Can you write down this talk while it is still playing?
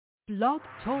Blog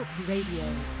Talk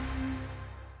Radio.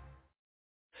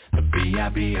 The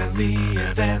B-I-B-L-E,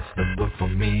 that's the book for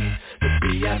me. The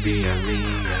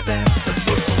B-I-B-L-E, that's the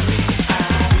book for me.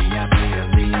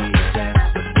 B-I-B-L-E, that's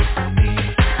the book for me.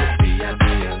 The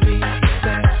B-I-B-L-E,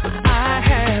 that's the book for me. I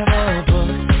have a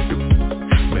book.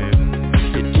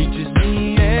 It teaches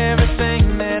me everything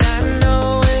that I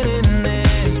know, and in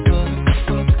this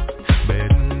book,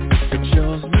 it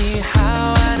shows me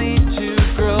how I need to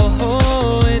grow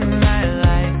in my life.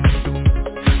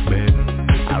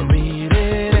 I read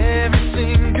it every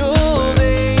single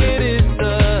day. It is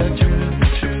the truth.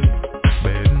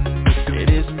 It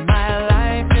is my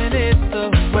life and it's the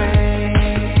way.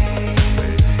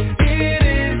 It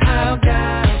is how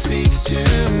God speaks to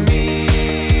me.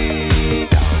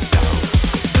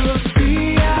 The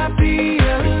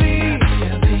B-I-B-L-E,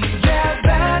 yeah,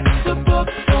 that's the book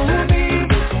for me.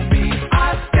 I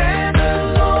stand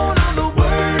alone on the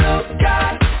word of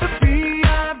God. The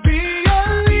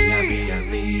B-I-B-L-E,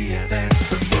 yeah, that's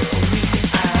the book for me.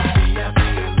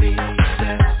 B-I-B-L-E,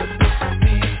 that's the book for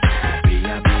me.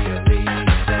 B-I-B-L-E,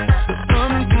 that's the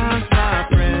sometimes my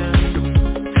friends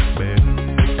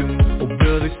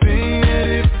will sing a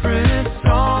different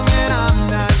song, and I'm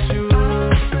not sure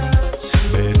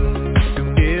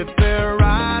if they're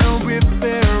right or if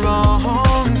they're wrong.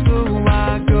 So I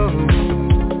go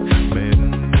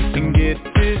and get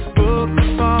this book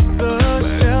off the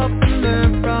shelf and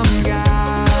learn from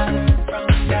God,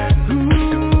 who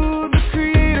the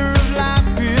creator of life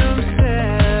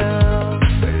himself.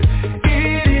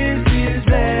 It is his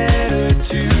letter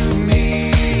to me.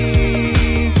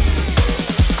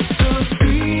 The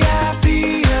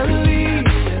B-I-B-L-E,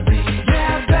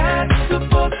 yeah, that's the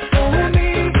book for me.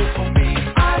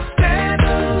 I stand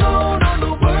alone on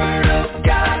the word of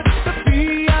God. The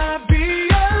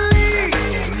B-I-B-L-E.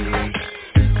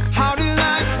 How did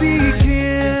I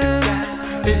begin?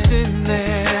 It's in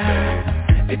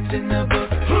there. It's in the book.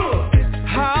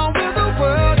 How will the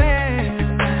world end?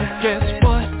 Guess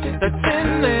what? That's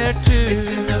in there too. It's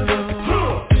in the book.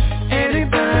 Any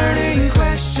burning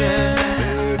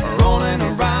question rolling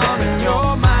around in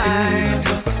your mind,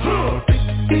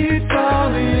 it's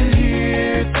all in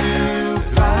here to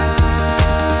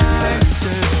find.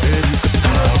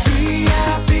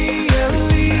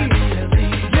 B-I-B-L-E,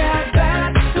 yeah,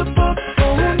 that's the book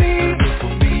for me.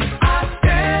 I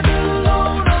stand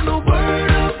alone on the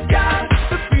word of God.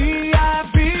 The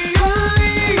B-I-B-L-E,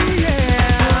 yeah.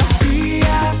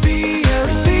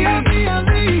 B-I-B-L-E,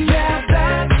 yeah,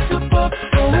 that's the book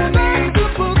for me.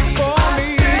 I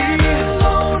stand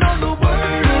alone on the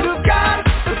word of God.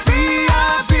 The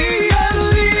B-I-B-L-E,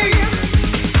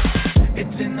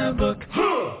 it's in the book.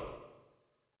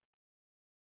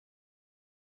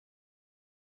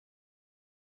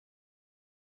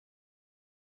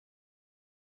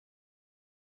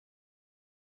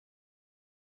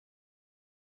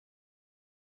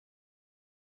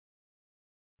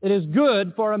 It is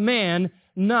good for a man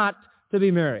not to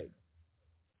be married.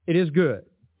 It is good.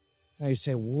 Now you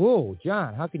say, whoa,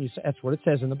 John, how can you say? That's what it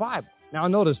says in the Bible. Now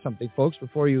notice something, folks,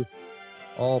 before you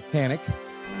all panic.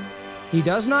 He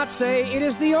does not say it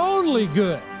is the only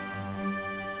good.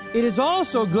 It is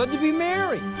also good to be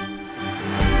married.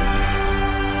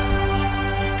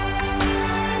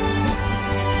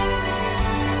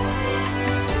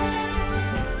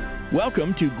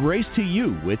 Welcome to Grace to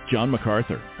You with John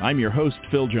MacArthur. I'm your host,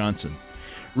 Phil Johnson.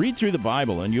 Read through the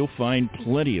Bible and you'll find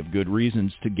plenty of good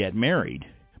reasons to get married,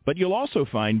 but you'll also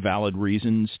find valid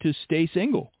reasons to stay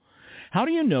single. How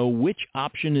do you know which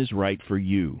option is right for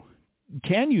you?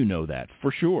 Can you know that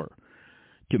for sure?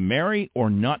 To marry or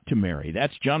not to marry?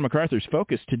 That's John MacArthur's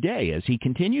focus today as he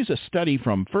continues a study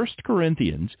from 1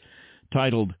 Corinthians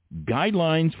titled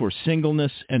Guidelines for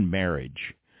Singleness and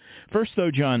Marriage. First,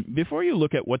 though, John, before you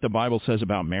look at what the Bible says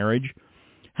about marriage,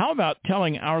 how about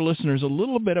telling our listeners a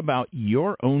little bit about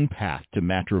your own path to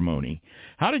matrimony?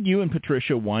 How did you and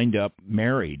Patricia wind up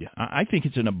married? I think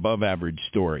it's an above-average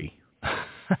story.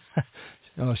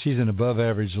 Oh, she's an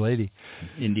above-average lady.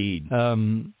 Indeed.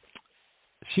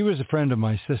 She was a friend of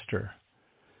my sister.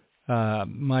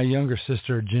 My younger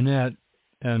sister, Jeanette,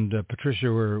 and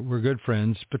Patricia were good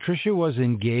friends. Patricia was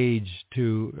engaged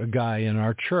to a guy in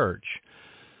our church.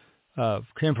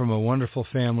 Came from a wonderful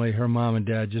family. Her mom and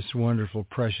dad, just wonderful,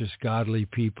 precious, godly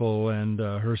people, and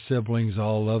her siblings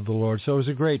all loved the Lord. So it was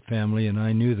a great family, and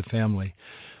I knew the family.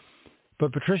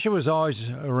 But Patricia was always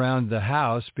around the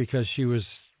house because she was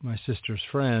my sister's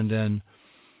friend. And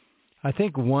I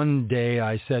think one day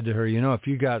I said to her, you know, if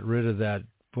you got rid of that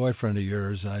boyfriend of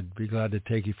yours, I'd be glad to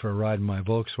take you for a ride in my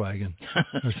Volkswagen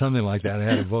or something like that. I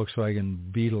had a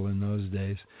Volkswagen Beetle in those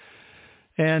days.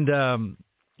 And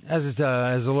as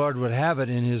the Lord would have it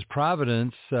in his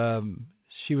providence,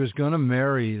 she was going to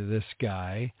marry this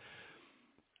guy.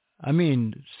 I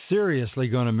mean, seriously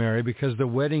going to marry, because the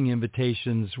wedding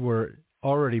invitations were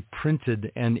already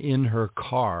printed and in her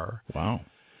car. Wow.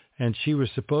 And she was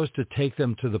supposed to take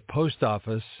them to the post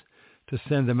office to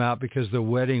send them out because the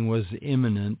wedding was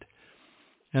imminent.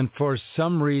 And for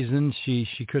some reason, she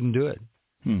couldn't do it.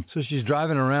 So she's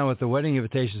driving around with the wedding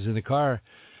invitations in the car,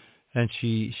 and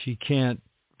she can't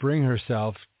bring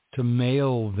herself to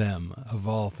mail them, of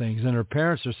all things. And her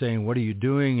parents are saying, "What are you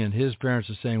doing?" And his parents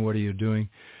are saying, "What are you doing?"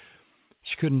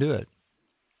 She couldn't do it.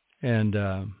 And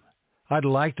I'd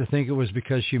like to think it was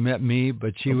because she met me,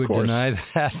 but she would deny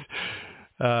that.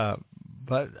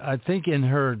 But I think in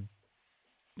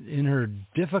her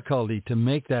difficulty to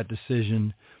make that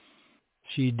decision,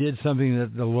 she did something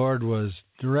that the Lord was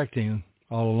directing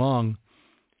all along.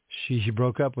 She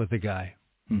broke up with the guy.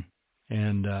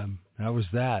 And that was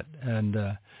that.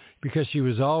 And because she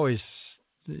was always,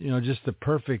 just the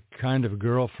perfect kind of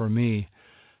girl for me,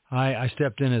 I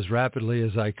stepped in as rapidly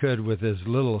as I could with as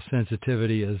little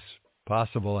sensitivity as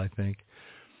possible, I think,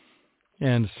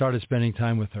 and started spending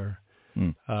time with her.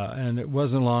 And it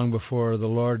wasn't long before the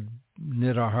Lord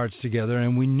knit our hearts together,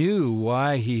 and we knew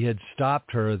why he had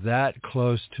stopped her that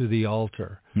close to the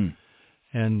altar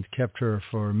and kept her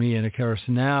for me. And of course,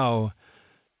 now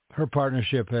her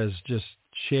partnership has just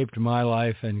shaped my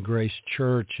life and Grace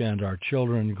Church and our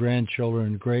children,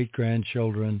 grandchildren,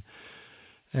 great-grandchildren,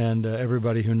 and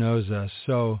everybody who knows us.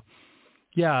 So,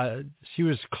 yeah, she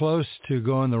was close to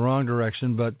going the wrong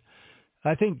direction, but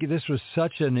I think this was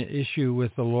such an issue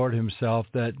with the Lord himself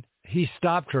that he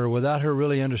stopped her without her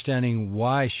really understanding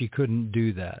why she couldn't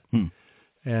do that.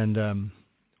 And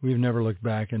we've never looked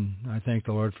back, and I thank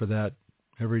the Lord for that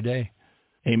every day.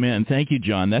 Amen. Thank you,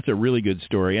 John. That's a really good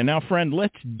story. And now, friend,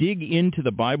 let's dig into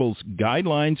the Bible's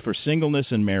guidelines for singleness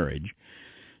and marriage.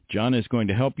 John is going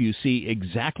to help you see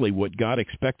exactly what God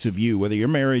expects of you, whether your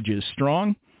marriage is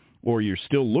strong or you're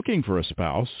still looking for a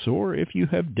spouse, or if you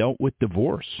have dealt with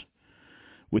divorce.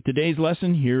 With today's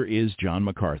lesson, here is John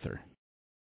MacArthur.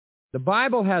 The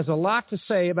Bible has a lot to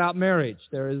say about marriage.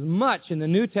 There is much in the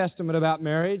New Testament about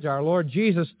marriage. Our Lord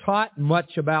Jesus taught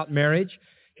much about marriage.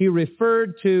 He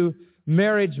referred to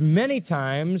marriage many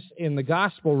times in the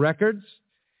gospel records.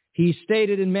 He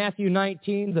stated in Matthew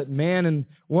 19 that man and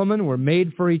woman were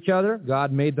made for each other.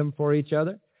 God made them for each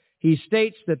other. He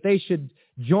states that they should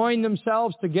join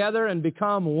themselves together and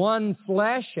become one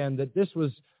flesh, and that this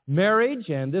was marriage,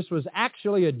 and this was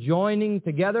actually a joining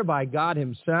together by God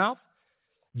himself.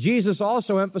 Jesus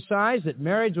also emphasized that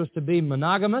marriage was to be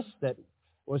monogamous, that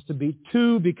was to be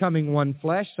two becoming one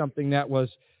flesh, something that was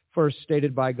first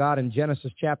stated by God in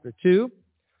Genesis chapter 2.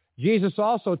 Jesus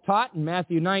also taught in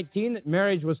Matthew 19 that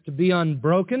marriage was to be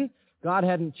unbroken. God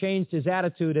hadn't changed his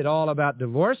attitude at all about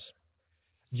divorce.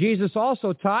 Jesus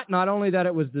also taught not only that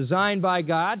it was designed by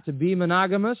God to be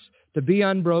monogamous, to be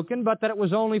unbroken, but that it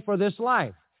was only for this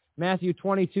life. Matthew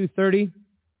 22:30,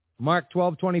 Mark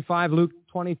 12:25, Luke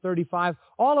 20:35,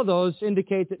 all of those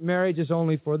indicate that marriage is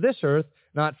only for this earth,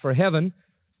 not for heaven.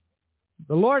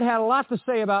 The Lord had a lot to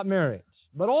say about marriage,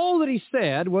 but all that he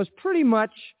said was pretty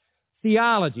much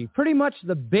theology, pretty much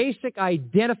the basic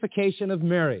identification of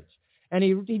marriage. And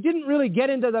he didn't really get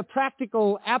into the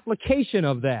practical application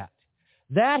of that.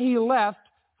 That he left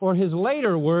for his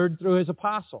later word through his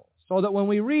apostles. So that when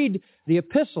we read the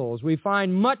epistles, we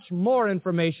find much more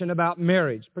information about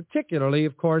marriage, particularly,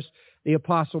 of course, the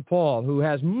Apostle Paul, who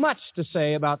has much to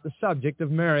say about the subject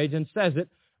of marriage and says it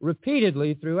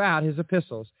repeatedly throughout his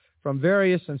epistles from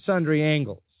various and sundry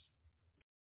angles.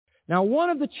 Now, one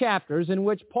of the chapters in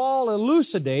which Paul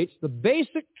elucidates the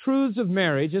basic truths of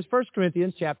marriage is 1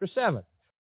 Corinthians chapter 7.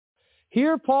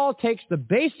 Here, Paul takes the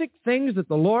basic things that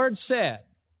the Lord said.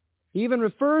 He even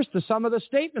refers to some of the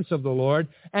statements of the Lord,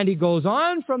 and he goes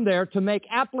on from there to make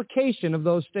application of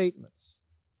those statements.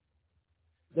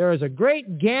 There is a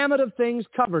great gamut of things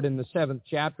covered in the 7th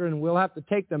chapter, and we'll have to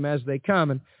take them as they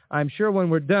come. And I'm sure when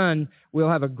we're done, we'll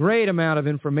have a great amount of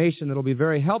information that will be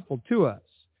very helpful to us.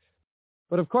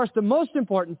 But of course, the most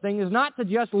important thing is not to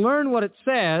just learn what it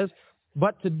says,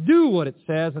 but to do what it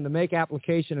says and to make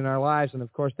application in our lives. And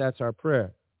of course, that's our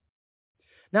prayer.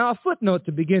 Now, a footnote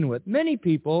to begin with. Many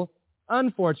people,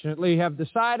 unfortunately, have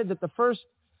decided that the first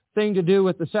thing to do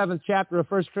with the 7th chapter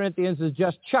of 1 Corinthians is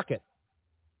just chuck it.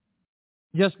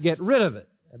 Just get rid of it.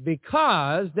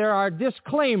 Because there are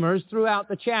disclaimers throughout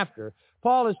the chapter.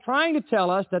 Paul is trying to tell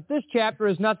us that this chapter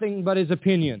is nothing but his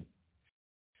opinion.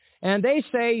 And they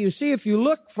say, you see, if you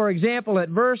look, for example, at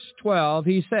verse 12,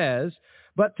 he says,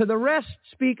 "But to the rest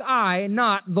speak I,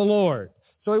 not the Lord."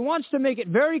 So he wants to make it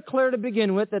very clear to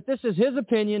begin with that this is his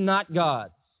opinion, not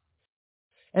God's.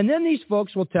 And then these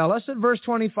folks will tell us that verse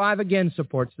 25 again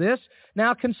supports this.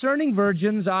 Now, concerning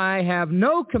virgins, I have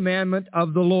no commandment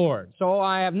of the Lord. So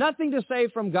I have nothing to say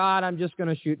from God. I'm just going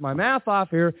to shoot my mouth off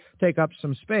here, take up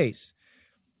some space.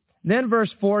 Then verse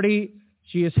 40,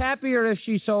 she is happier if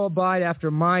she so abide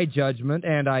after my judgment,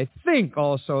 and I think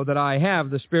also that I have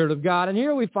the Spirit of God. And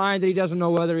here we find that he doesn't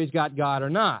know whether he's got God or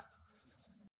not.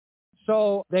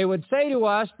 So they would say to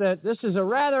us that this is a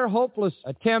rather hopeless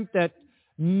attempt at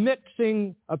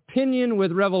mixing opinion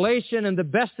with revelation, and the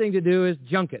best thing to do is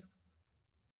junk it.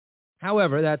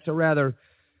 However, that's a rather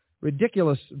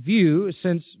ridiculous view,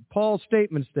 since Paul's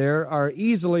statements there are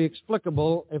easily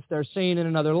explicable if they're seen in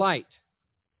another light.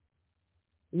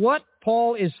 What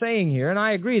Paul is saying here, and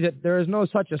I agree that there is no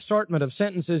such assortment of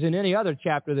sentences in any other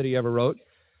chapter that he ever wrote,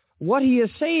 what he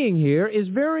is saying here is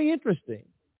very interesting.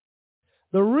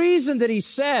 The reason that he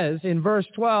says in verse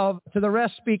 12, to the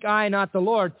rest speak I, not the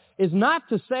Lord, is not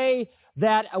to say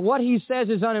that what he says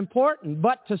is unimportant,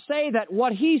 but to say that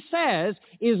what he says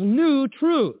is new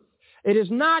truth. It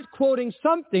is not quoting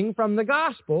something from the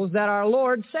Gospels that our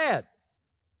Lord said.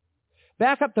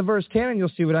 Back up to verse 10 and you'll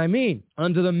see what I mean.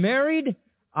 Unto the married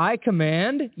I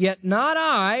command, yet not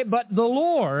I, but the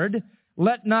Lord,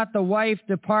 let not the wife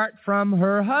depart from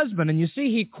her husband. And you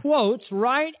see, he quotes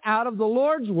right out of the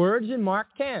Lord's words in Mark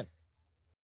 10.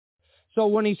 So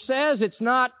when he says it's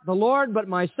not the Lord but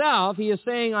myself, he is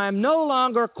saying I am no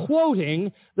longer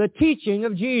quoting the teaching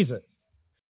of Jesus.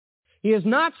 He is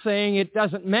not saying it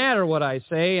doesn't matter what I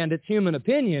say and it's human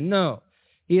opinion. No.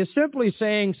 He is simply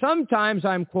saying sometimes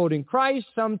I'm quoting Christ,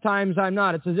 sometimes I'm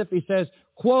not. It's as if he says,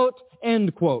 quote,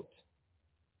 end quote.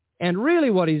 And really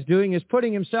what he's doing is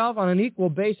putting himself on an equal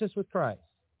basis with Christ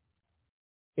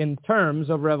in terms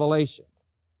of revelation.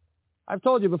 I've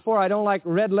told you before, I don't like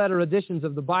red letter editions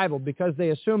of the Bible because they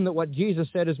assume that what Jesus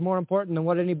said is more important than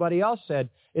what anybody else said.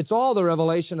 It's all the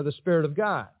revelation of the Spirit of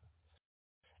God.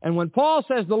 And when Paul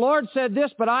says, the Lord said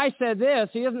this, but I said this,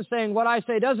 he isn't saying what I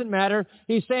say doesn't matter.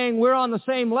 He's saying we're on the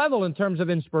same level in terms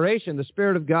of inspiration. The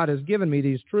Spirit of God has given me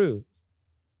these truths.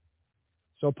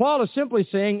 So Paul is simply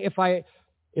saying,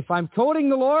 if I'm quoting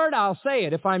the Lord, I'll say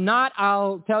it. If I'm not,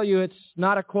 I'll tell you it's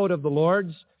not a quote of the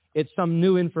Lord's. It's some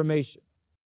new information.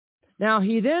 Now,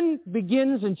 he then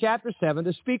begins in chapter 7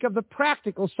 to speak of the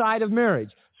practical side of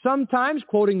marriage, sometimes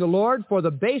quoting the Lord for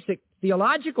the basic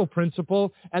theological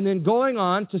principle and then going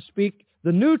on to speak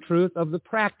the new truth of the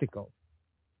practical.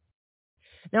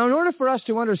 Now, in order for us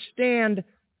to understand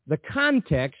the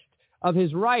context of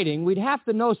his writing, we'd have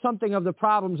to know something of the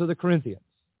problems of the Corinthians.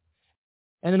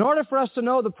 And in order for us to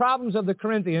know the problems of the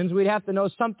Corinthians, we'd have to know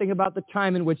something about the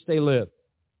time in which they lived.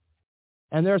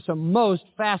 And there are some most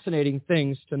fascinating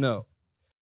things to know.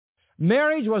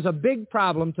 Marriage was a big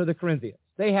problem to the Corinthians.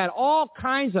 They had all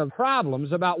kinds of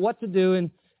problems about what to do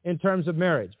in terms of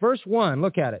marriage. Verse 1,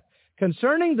 look at it.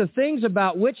 Concerning the things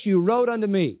about which you wrote unto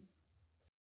me.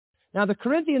 Now, the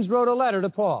Corinthians wrote a letter to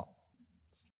Paul.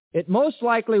 It most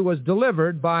likely was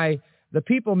delivered by the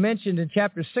people mentioned in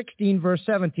chapter 16, verse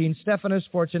 17, Stephanas,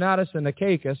 Fortunatus, and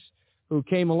Achaicus, who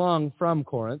came along from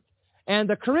Corinth. And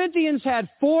the Corinthians had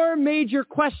 4 major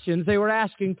questions they were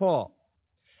asking Paul.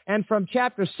 And from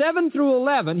chapter 7 through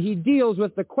 11, he deals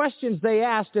with the questions they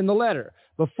asked in the letter.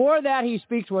 Before that, he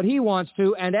speaks what he wants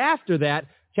to, and after that,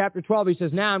 chapter 12, he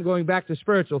says, now I'm going back to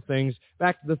spiritual things,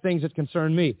 back to the things that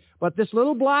concern me. But this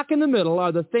little block in the middle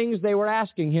are the things they were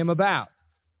asking him about.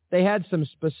 They had some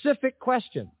specific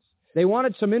questions. They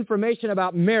wanted some information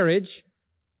about marriage.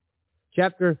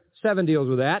 Chapter 7 deals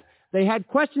with that. They had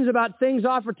questions about things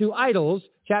offered to idols.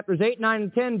 Chapters 8, 9,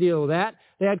 and 10 deal with that.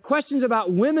 They had questions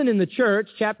about women in the church.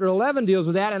 Chapter 11 deals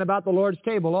with that, and about the Lord's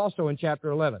table also in chapter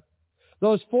 11.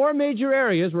 Those 4 major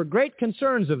areas were great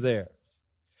concerns of theirs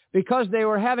because they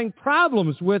were having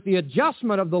problems with the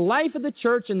adjustment of the life of the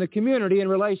church and the community in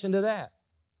relation to that.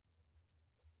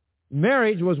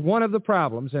 Marriage was one of the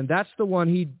problems, and that's the one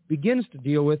he begins to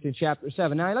deal with in chapter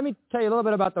 7. Now, let me tell you a little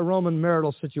bit about the Roman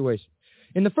marital situation.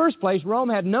 In the first place, Rome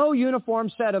had no uniform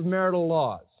set of marital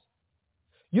laws.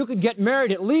 You could get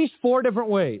married at least 4 different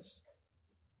ways,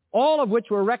 all of which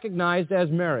were recognized as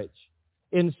marriage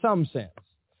in some sense.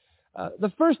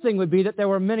 The first thing would be that there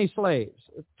were many slaves,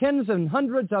 tens and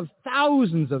hundreds of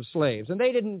thousands of slaves, and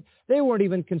they weren't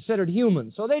even considered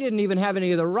human, so they didn't even have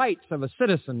any of the rights of a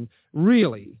citizen,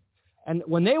 really. And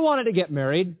when they wanted to get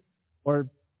married or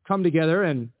come together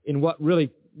and in what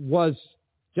really was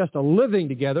just a living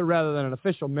together rather than an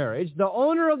official marriage, the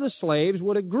owner of the slaves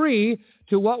would agree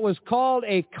to what was called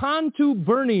a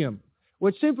contubernium,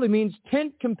 which simply means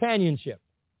tent companionship.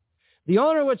 the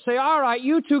owner would say, all right,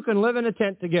 you two can live in a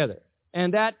tent together.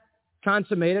 And that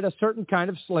consummated a certain kind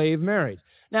of slave marriage.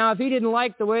 Now, if he didn't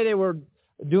like the way they were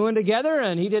doing together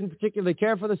and he didn't particularly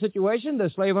care for the situation,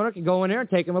 the slave owner could go in there and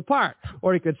take them apart.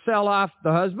 Or he could sell off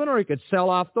the husband, or he could sell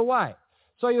off the wife.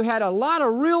 So you had a lot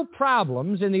of real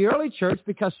problems in the early church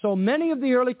because so many of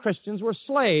the early Christians were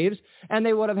slaves, and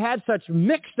they would have had such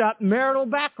mixed up marital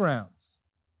backgrounds.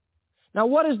 Now,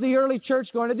 what is the early church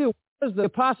going to do? What is the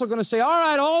apostle going to say? All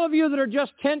right, all of you that are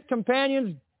just tent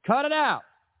companions, cut it out.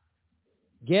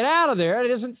 Get out of there.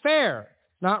 It isn't fair.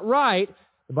 It's not right.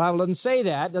 The Bible doesn't say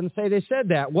that. It doesn't say they said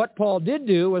that. What Paul did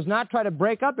do was not try to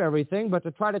break up everything, but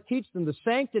to try to teach them the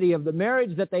sanctity of the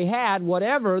marriage that they had,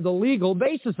 whatever the legal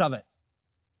basis of it.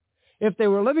 If they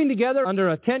were living together under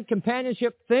a tent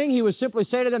companionship thing, he would simply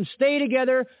say to them, stay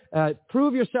together,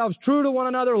 prove yourselves true to one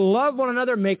another, love one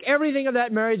another, make everything of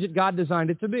that marriage that God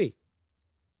designed it to be.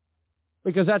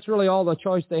 Because that's really all the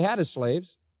choice they had as slaves.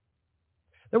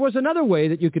 There was another way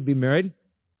that you could be married,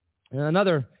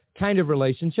 another kind of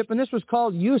relationship, and this was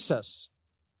called usus,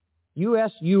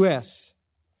 U-S-U-S.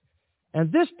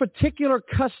 And this particular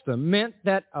custom meant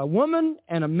that a woman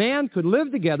and a man could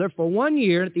live together for 1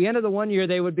 year, and at the end of the 1 year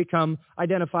they would become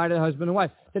identified as husband and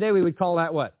wife. Today we would call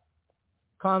that what?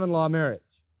 Common law marriage.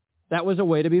 That was a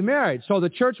way to be married. So the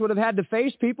church would have had to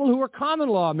face people who were common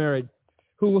law married,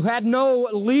 who had no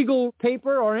legal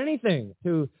paper or anything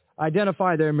to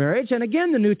identify their marriage. And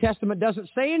again, the New Testament doesn't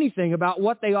say anything about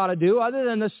what they ought to do other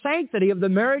than the sanctity of the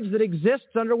marriage that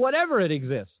exists under whatever it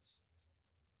exists.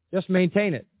 Just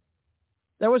maintain it.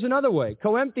 There was another way,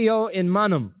 coemptio in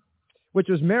manum, which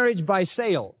was marriage by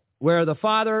sale, where the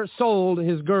father sold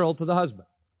his girl to the husband.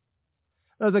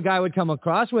 The guy would come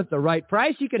across with the right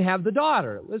price, he could have the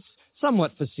daughter. It was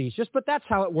somewhat facetious, but that's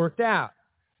how it worked out.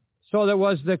 So there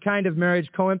was the kind of marriage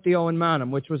coemptio in manum,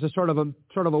 which was a sort of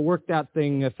a worked out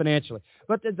thing financially.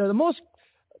 But the most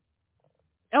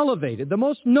elevated, the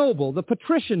most noble, the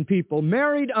patrician people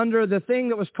married under the thing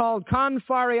that was called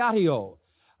confarreatio,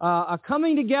 a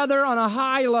coming together on a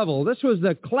high level. This was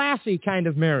the classy kind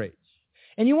of marriage.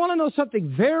 And you want to know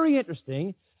something very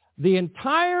interesting? The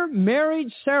entire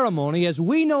marriage ceremony as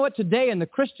we know it today in the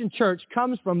Christian church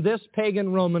comes from this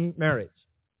pagan Roman marriage.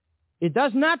 It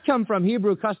does not come from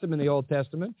Hebrew custom in the Old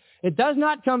Testament. It does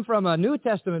not come from a New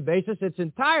Testament basis. It's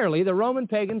entirely the Roman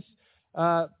pagan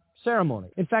ceremony.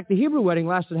 In fact, the Hebrew wedding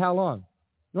lasted how long?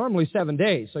 Normally 7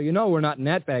 days, so you know we're not in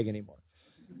that bag anymore.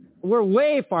 We're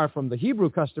way far from the Hebrew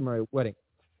customary wedding.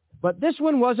 But this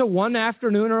one was a one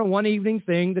afternoon or a one evening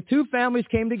thing. The two families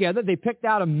came together. They picked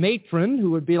out a matron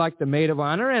who would be like the maid of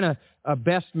honor and a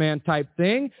best man type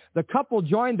thing. The couple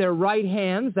joined their right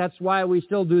hands. That's why we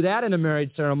still do that in a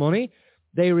marriage ceremony.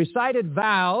 They recited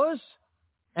vows.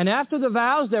 And after the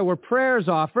vows, there were prayers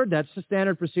offered. That's the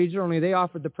standard procedure, only they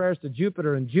offered the prayers to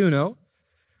Jupiter and Juno.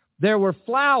 There were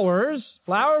flowers.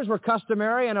 Flowers were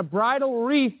customary, and a bridal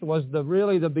wreath was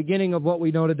really the beginning of what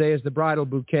we know today as the bridal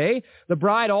bouquet. The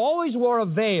bride always wore a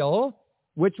veil,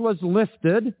 which was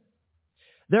lifted.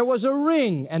 There was a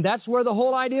ring, and that's where the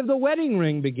whole idea of the wedding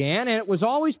ring began, and it was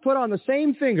always put on the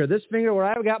same finger, this finger where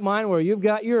I've got mine, where you've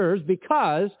got yours,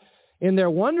 because in their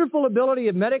wonderful ability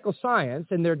of medical science,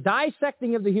 in their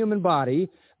dissecting of the human body,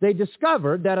 they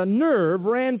discovered that a nerve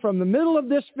ran from the middle of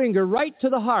this finger right to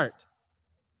the heart.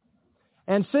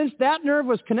 And since that nerve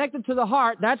was connected to the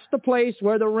heart, that's the place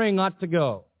where the ring ought to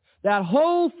go. That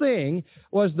whole thing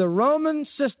was the Roman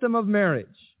system of marriage.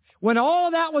 When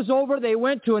all that was over, they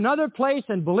went to another place,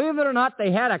 and believe it or not,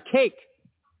 they had a cake.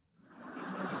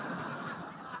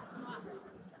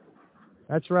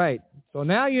 That's right. So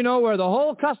now you know where the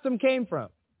whole custom came from.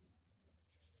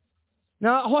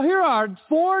 Now, here are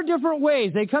 4 different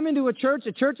ways. They come into a church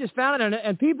is founded,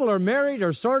 and people are married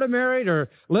or sort of married or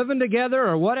living together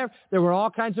or whatever. There were all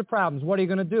kinds of problems. What are you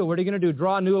going to do? What are you going to do?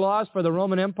 Draw new laws for the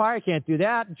Roman Empire? You can't do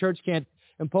that. The church can't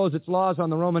impose its laws on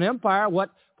the Roman Empire.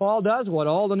 What Paul does, what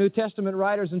all the New Testament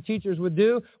writers and teachers would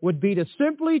do, would be to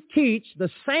simply teach the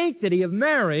sanctity of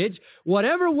marriage.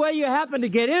 Whatever way you happen to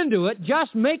get into it,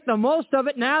 just make the most of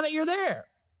it now that you're there.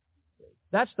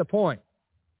 That's the point.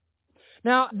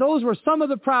 Now, those were some of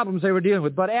the problems they were dealing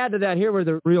with, but add to that, here were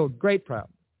the real great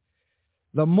problems.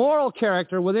 The moral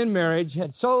character within marriage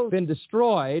had so been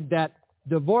destroyed that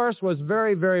divorce was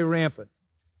very, very rampant.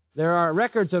 There are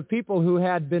records of people who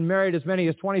had been married as many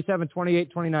as 27,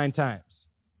 28, 29 times.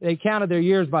 They counted their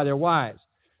years by their wives.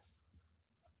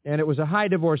 And it was a high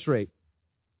divorce rate.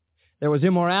 There was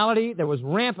immorality. There was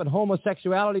rampant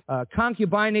homosexuality.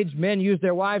 Concubinage. Men used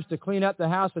their wives to clean up the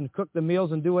house and cook the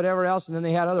meals and do whatever else, and then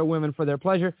they had other women for their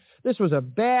pleasure. This was a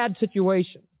bad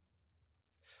situation.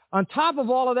 On top of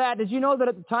all of that, did you know that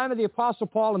at the time of the Apostle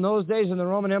Paul in those days in the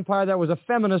Roman Empire, there was a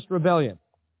feminist rebellion?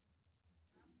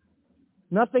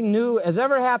 Nothing new has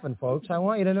ever happened, folks. I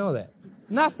want you to know that.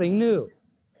 Nothing new.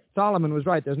 Solomon was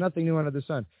right. There's nothing new under the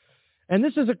sun. And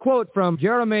this is a quote from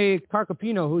Jeremy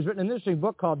Carcopino, who's written an interesting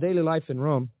book called Daily Life in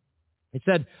Rome. It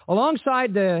said,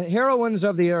 alongside the heroines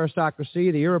of the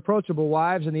aristocracy, the irreproachable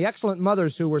wives, and the excellent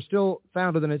mothers who were still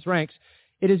found within its ranks,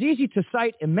 it is easy to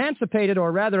cite emancipated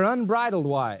or rather unbridled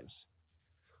wives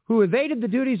who evaded the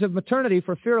duties of maternity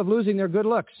for fear of losing their good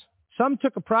looks. Some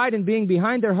took a pride in being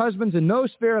behind their husbands in no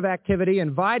sphere of activity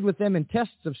and vied with them in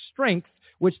tests of strength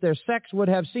which their sex would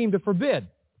have seemed to forbid.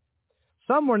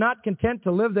 Some were not content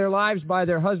to live their lives by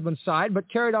their husband's side, but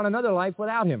carried on another life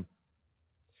without him.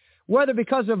 Whether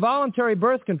because of voluntary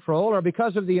birth control or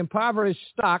because of the impoverished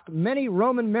stock, many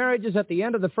Roman marriages at the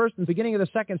end of the first and beginning of the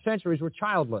second centuries were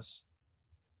childless.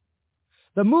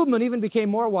 The movement even became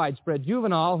more widespread.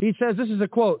 Juvenal, he says, this is a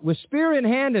quote, with spear in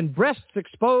hand and breasts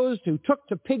exposed, who took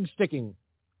to pig sticking.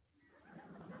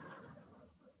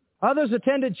 Others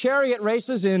attended chariot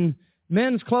races in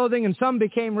men's clothing, and some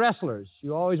became wrestlers.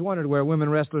 You always wondered where women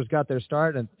wrestlers got their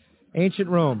start in ancient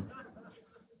Rome.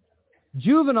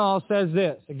 Juvenal says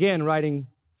this, again writing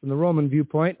from the Roman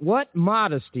viewpoint, what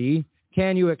modesty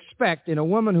can you expect in a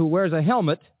woman who wears a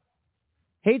helmet,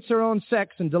 hates her own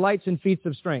sex, and delights in feats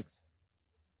of strength?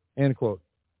 End quote.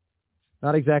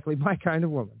 Not exactly my kind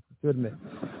of woman, to admit.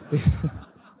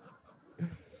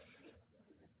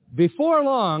 Before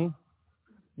long,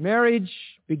 marriage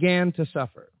began to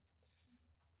suffer.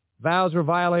 Vows were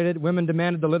violated. Women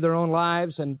demanded to live their own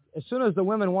lives. And as soon as the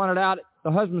women wanted out,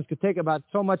 the husbands could take about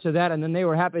so much of that, and then they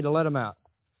were happy to let them out.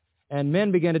 And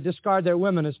men began to discard their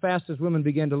women as fast as women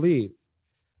began to leave.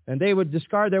 And they would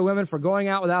discard their women for going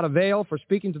out without a veil, for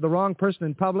speaking to the wrong person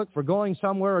in public, for going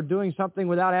somewhere or doing something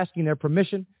without asking their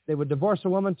permission. They would divorce a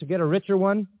woman to get a richer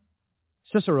one.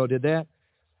 Cicero did that.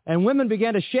 And women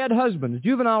began to shed husbands.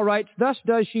 Juvenal writes, thus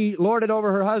does she lord it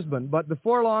over her husband, but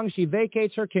before long she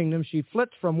vacates her kingdom. She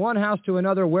flits from one house to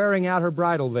another, wearing out her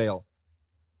bridal veil.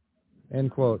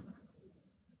 End quote.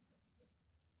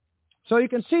 So you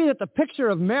can see that the picture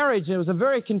of marriage, it was a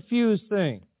very confused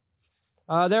thing.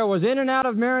 There was in and out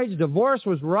of marriage. Divorce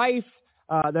was rife.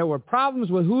 There were problems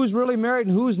with who's really married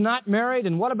and who's not married.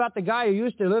 And what about the guy who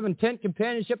used to live in tent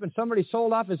companionship and somebody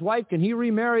sold off his wife? Can he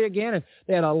remarry again? And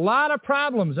they had a lot of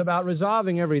problems about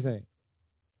resolving everything.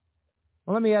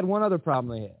 Well, let me add one other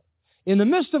problem they had. In the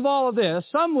midst of all of this,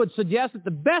 some would suggest that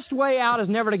the best way out is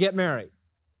never to get married.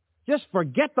 Just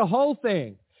forget the whole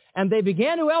thing. And they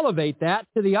began to elevate that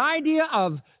to the idea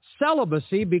of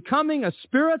celibacy becoming a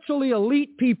spiritually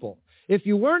elite people. If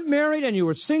you weren't married and you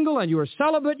were single and you were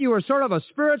celibate, you were sort of a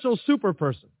spiritual super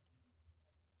person.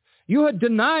 You had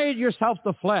denied yourself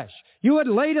the flesh. You had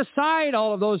laid aside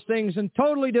all of those things and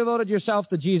totally devoted yourself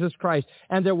to Jesus Christ.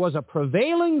 And there was a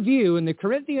prevailing view in the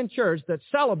Corinthian church that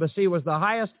celibacy was the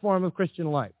highest form of Christian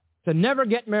life. To never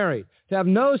get married. To have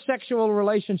no sexual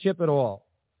relationship at all.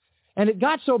 And it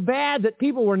got so bad that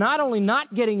people were not only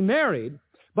not getting married,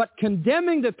 but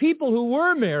condemning the people who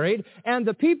were married, and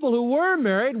the people who were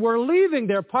married were leaving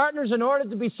their partners in order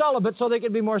to be celibate so they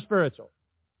could be more spiritual.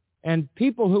 And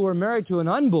people who were married to an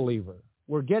unbeliever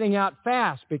were getting out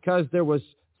fast because there was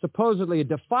supposedly a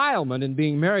defilement in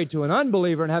being married to an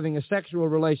unbeliever and having a sexual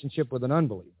relationship with an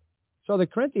unbeliever. So the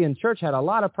Corinthian church had a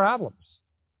lot of problems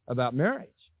about marriage.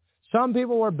 Some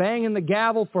people were banging the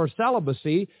gavel for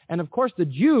celibacy, and of course the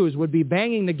Jews would be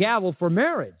banging the gavel for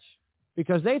marriage,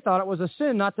 because they thought it was a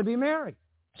sin not to be married.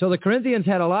 So the Corinthians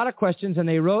had a lot of questions, and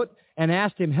they wrote and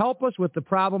asked him, help us with the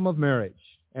problem of marriage.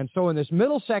 And so in this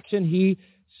middle section, he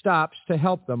stops to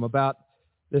help them about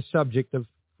this subject of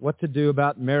what to do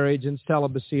about marriage and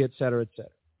celibacy, etc., etc.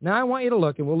 Now I want you to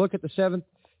look, and we'll look at the 7th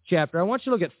chapter. I want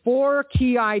you to look at 4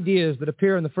 key ideas that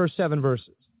appear in the first 7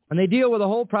 verses. And they deal with the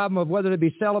whole problem of whether to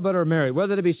be celibate or married,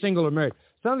 whether to be single or married.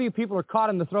 Some of you people are caught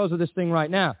in the throes of this thing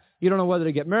right now. You don't know whether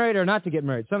to get married or not to get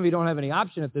married. Some of you don't have any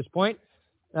option at this point.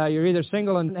 You're either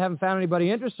single and haven't found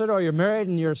anybody interested, or you're married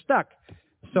and you're stuck.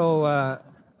 So,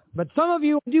 but some of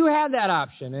you do have that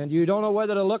option, and you don't know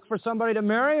whether to look for somebody to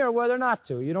marry or whether not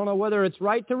to. You don't know whether it's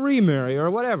right to remarry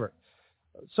or whatever.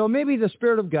 So maybe the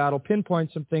Spirit of God will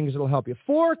pinpoint some things that will help you.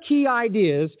 4 key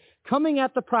ideas coming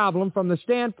at the problem from the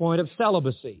standpoint of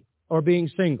celibacy or being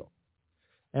single.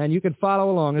 And you can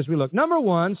follow along as we look. Number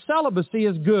 1, celibacy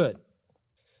is good.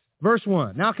 Verse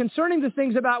 1, now concerning the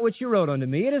things about which you wrote unto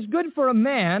me, it is good for a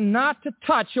man not to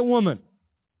touch a woman.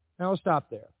 Now we'll stop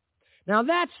there. Now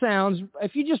that sounds,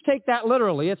 if you just take that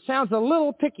literally, it sounds a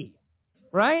little picky,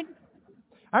 right?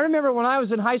 I remember when I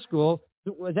was in high school,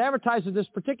 It was advertised that this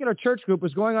particular church group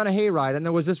was going on a hayride, and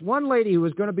there was this one lady who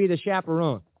was going to be the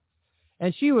chaperone.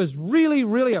 And she was really,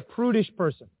 really a prudish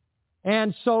person.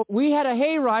 And so we had a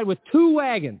hayride with 2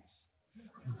 wagons.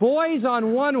 Boys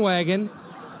on one wagon,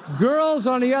 girls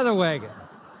on the other wagon.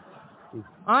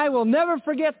 I will never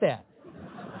forget that.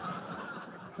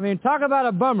 I mean, talk about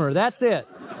a bummer. That's it,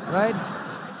 right?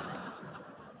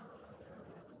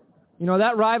 You know,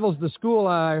 that rivals the school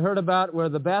I heard about where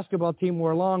the basketball team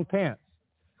wore long pants.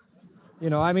 You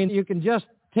know, I mean, you can just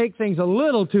take things a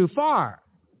little too far.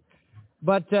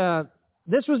 But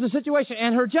this was the situation.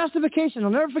 And her justification,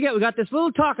 I'll never forget, we got this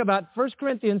little talk about 1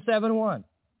 Corinthians 7:1.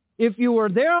 If you were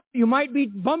there, you might be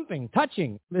bumping,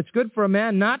 touching. It's good for a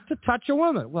man not to touch a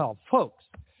woman. Well, folks,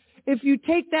 if you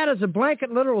take that as a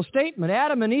blanket literal statement,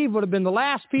 Adam and Eve would have been the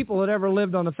last people that ever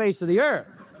lived on the face of the earth.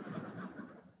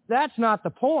 That's not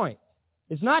the point.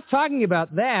 It's not talking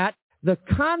about that. The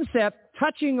concept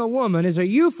touching a woman is a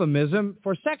euphemism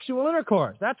for sexual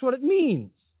intercourse. That's what it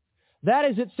means. That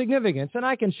is its significance, and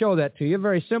I can show that to you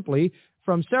very simply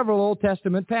from several Old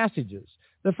Testament passages.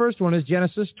 The first one is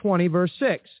Genesis 20, verse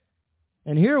 6.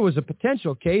 And here was a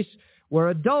potential case where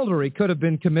adultery could have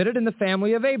been committed in the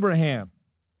family of Abraham.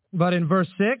 But in verse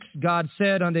 6, God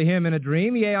said unto him in a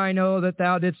dream, Yea, I know that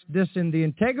thou didst this in the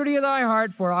integrity of thy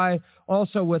heart, for I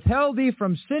also withheld thee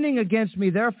from sinning against me,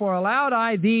 therefore allowed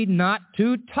I thee not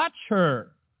to touch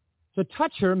her. To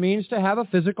touch her means to have a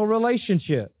physical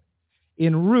relationship.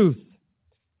 In Ruth,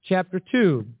 chapter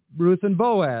 2, Ruth and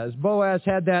Boaz. Boaz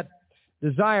had that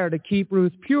desire to keep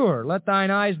Ruth pure. Let thine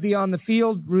eyes be on the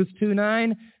field, Ruth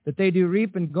 2:9, that they do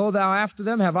reap, and go thou after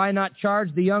them. Have I not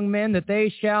charged the young men that they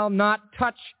shall not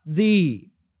touch thee?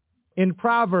 In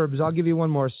Proverbs, I'll give you one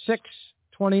more,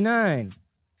 6:29.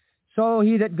 So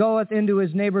he that goeth into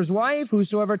his neighbor's wife,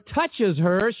 whosoever touches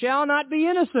her shall not be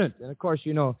innocent. And of course,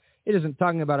 you know, it isn't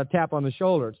talking about a tap on the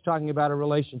shoulder. It's talking about a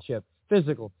relationship,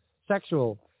 physical,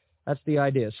 sexual. That's the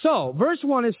idea. So, verse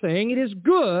 1 is saying it is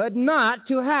good not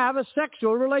to have a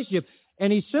sexual relationship.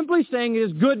 And he's simply saying it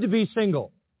is good to be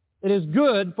single. It is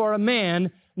good for a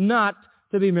man not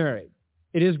to be married.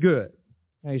 It is good.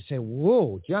 Now you say,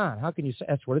 whoa, John, how can you say?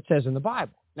 That's what it says in the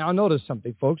Bible. Now notice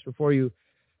something, folks, before you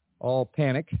all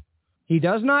panic. He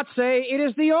does not say it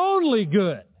is the only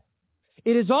good.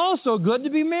 It is also good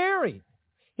to be married.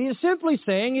 He is simply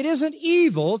saying it isn't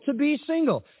evil to be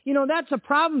single. You know, that's a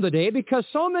problem today because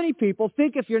so many people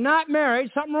think if you're not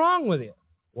married, something wrong with you.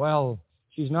 Well,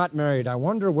 she's not married. I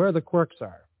wonder where the quirks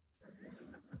are.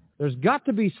 There's got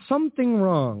to be something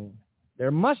wrong.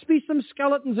 There must be some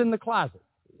skeletons in the closet.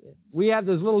 We have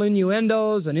those little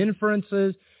innuendos and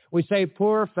inferences. We say,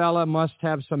 poor fella must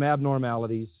have some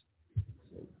abnormalities.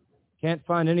 Can't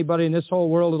find anybody in this whole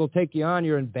world that'll take you on.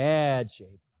 You're in bad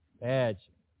shape. Bad shape.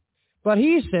 But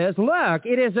he says, look,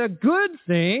 it is a good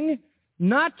thing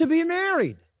not to be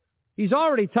married. He's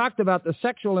already talked about the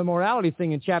sexual immorality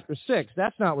thing in chapter 6.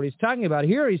 That's not what he's talking about.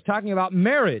 Here he's talking about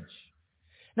marriage.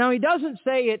 Now, he doesn't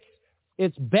say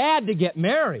it's bad to get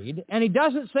married, and he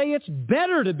doesn't say it's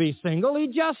better to be single. He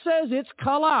just says it's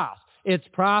kalos. It's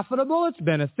profitable, it's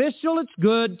beneficial, it's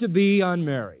good to be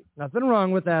unmarried. Nothing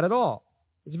wrong with that at all.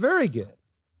 It's very good.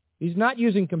 He's not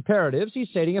using comparatives. He's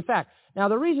stating a fact. Now,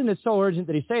 the reason it's so urgent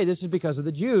that he say this is because of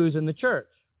the Jews in the church.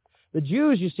 The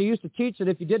Jews, you see, used to teach that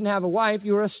if you didn't have a wife,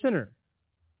 you were a sinner.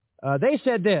 They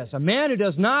said this, a man who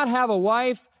does not have a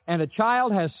wife and a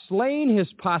child has slain his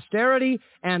posterity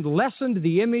and lessened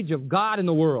the image of God in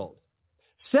the world.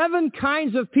 7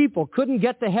 kinds of people couldn't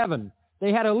get to heaven.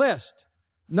 They had a list.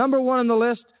 Number 1 on the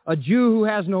list, a Jew who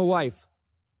has no wife.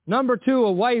 Number 2,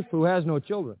 a wife who has no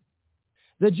children.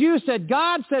 The Jews said,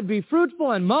 God said, be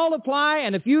fruitful and multiply,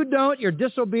 and if you don't, you're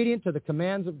disobedient to the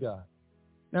commands of God.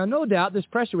 Now, no doubt this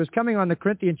pressure was coming on the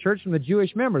Corinthian church from the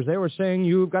Jewish members. They were saying,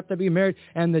 you've got to be married.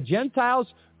 And the Gentiles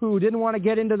who didn't want to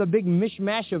get into the big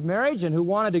mishmash of marriage and who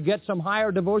wanted to get some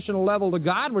higher devotional level to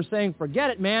God were saying,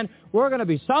 forget it, man. We're going to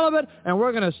be celibate, and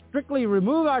we're going to strictly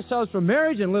remove ourselves from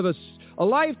marriage and live a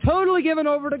life totally given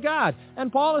over to God.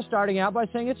 And Paul is starting out by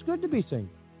saying it's good to be single.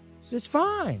 It's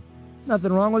fine.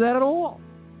 Nothing wrong with that at all.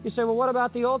 You say, well, what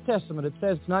about the Old Testament? It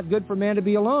says it's not good for man to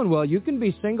be alone. Well, you can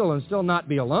be single and still not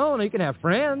be alone. You can have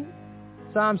friends.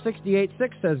 Psalm 68:6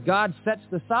 says God sets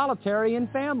the solitary in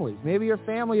families. Maybe your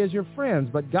family is your friends,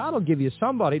 but God will give you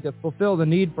somebody to fulfill the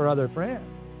need for other friends.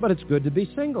 But it's good to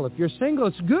be single. If you're single,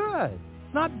 it's good.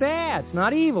 It's not bad. It's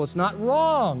not evil. It's not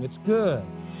wrong. It's good.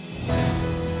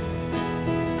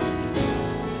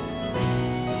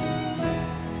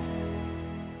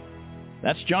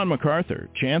 That's John MacArthur,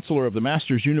 Chancellor of the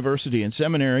Masters University and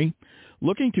Seminary,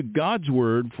 looking to God's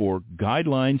Word for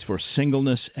guidelines for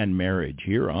singleness and marriage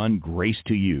here on Grace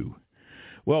to You.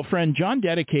 Well, friend, John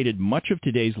dedicated much of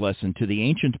today's lesson to the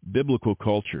ancient biblical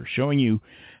culture, showing you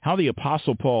how the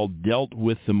Apostle Paul dealt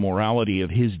with the morality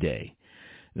of his day.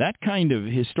 That kind of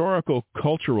historical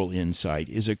cultural insight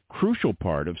is a crucial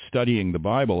part of studying the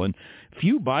Bible, and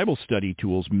few Bible study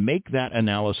tools make that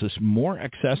analysis more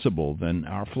accessible than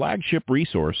our flagship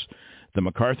resource, the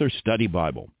MacArthur Study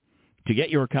Bible. To get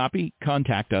your copy,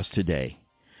 contact us today.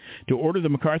 To order the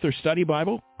MacArthur Study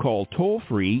Bible, call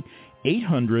toll-free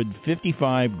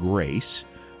 855-GRACE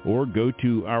or go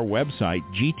to our website,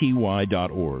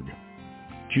 gty.org.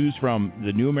 Choose from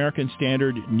the New American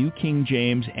Standard, New King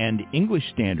James, and English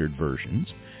Standard versions.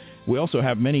 We also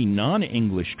have many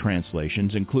non-English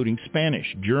translations, including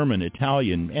Spanish, German,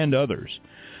 Italian, and others.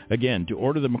 Again, to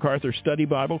order the MacArthur Study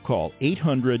Bible, call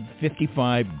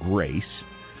 855-GRACE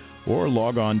or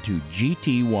log on to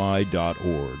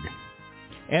gty.org.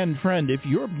 And friend, if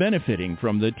you're benefiting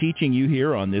from the teaching you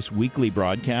hear on this weekly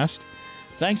broadcast,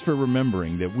 thanks for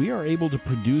remembering that we are able to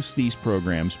produce these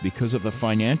programs because of the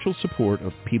financial support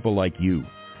of people like you.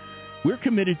 We're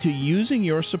committed to using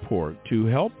your support to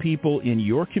help people in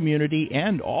your community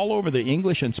and all over the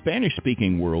English and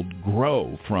Spanish-speaking world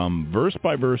grow from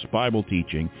verse-by-verse Bible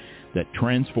teaching that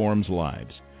transforms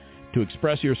lives. To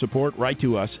express your support, write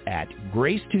to us at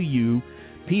Grace to You,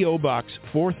 P.O. Box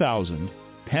 4000,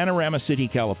 Panorama City,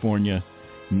 California,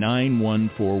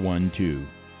 91412.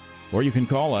 Or you can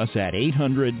call us at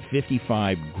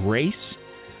 855-GRACE,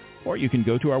 or you can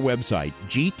go to our website,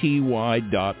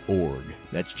 gty.org.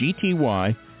 That's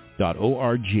gty.org.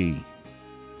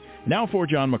 Now for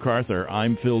John MacArthur,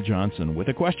 I'm Phil Johnson with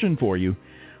a question for you.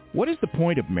 What is the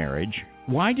point of marriage?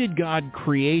 Why did God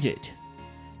create it?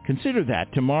 Consider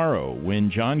that tomorrow when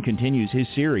John continues his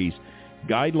series,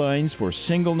 Guidelines for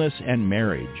Singleness and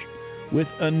Marriage, with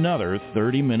another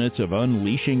 30 minutes of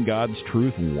unleashing God's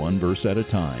truth one verse at a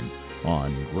time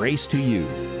on Grace to You.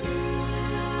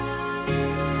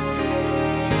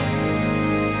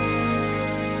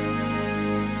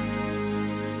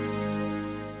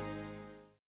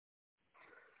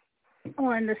 I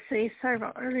wanted to say, sorry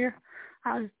about earlier,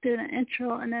 I was doing an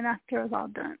intro, and then after it was all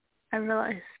done, I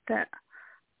realized that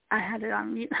I had it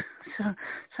on mute, so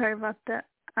sorry about that.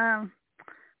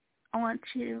 I want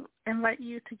to invite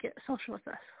you to get social with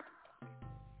us.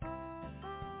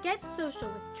 Get social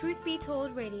with Truth Be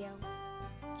Told Radio.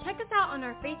 Check us out on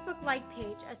our Facebook like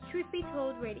page as Truth Be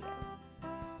Told Radio.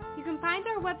 You can find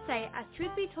our website at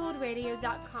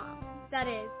truthbetoldradio.com. That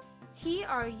is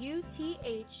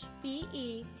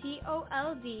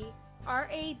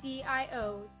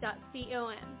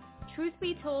truthbetoldradio.com.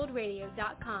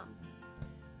 truthbetoldradio.com.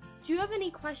 Do you have any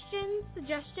questions,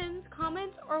 suggestions,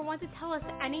 comments, or want to tell us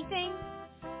anything?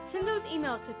 Send those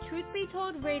emails to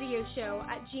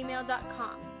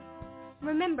truthbetoldradioshow@gmail.com.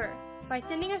 Remember, by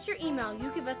sending us your email,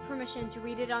 you give us permission to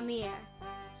read it on the air.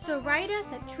 So write us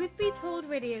at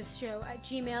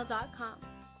truthbetoldradioshow@gmail.com.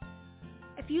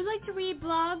 If you like to read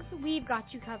blogs, we've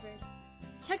got you covered.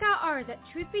 Check out ours at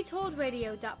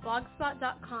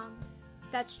truthbetoldradio.blogspot.com.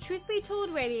 That's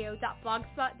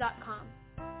truthbetoldradio.blogspot.com.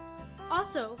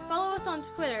 Also, follow us on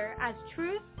Twitter as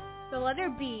Truth, the letter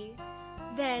B,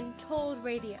 then Told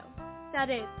Radio. That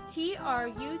is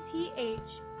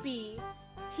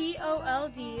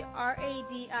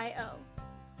TruthBToldradio.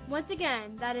 Once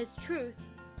again, that is Truth,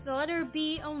 the letter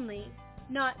B only,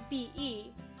 not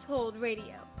BE, Told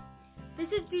Radio.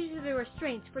 This is due to the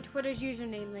restraints for Twitter's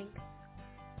username links.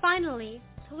 Finally,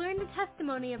 to learn the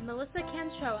testimony of Melissa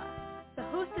Canchoa, the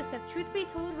hostess of Truth Be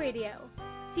Told Radio,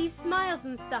 see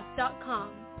smilesandstuff.com.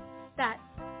 That's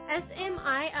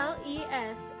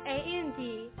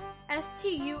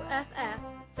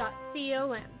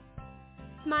smilesandstuff.com.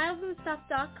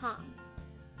 Smilesandstuff.com.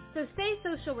 So stay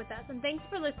social with us, and thanks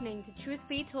for listening to Truth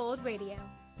Be Told Radio.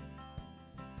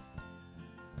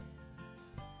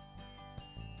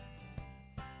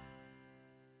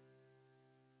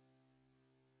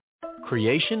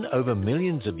 Creation over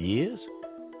millions of years?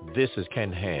 This is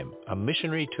Ken Ham, a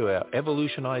missionary to our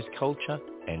evolutionized culture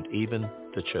and even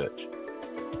the church.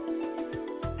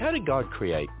 How did God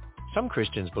create? Some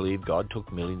Christians believe God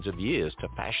took millions of years to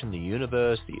fashion the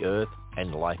universe, the earth,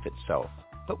 and life itself.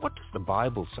 But what does the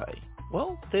Bible say?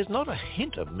 Well, there's not a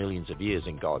hint of millions of years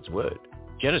in God's Word.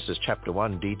 Genesis chapter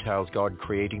 1 details God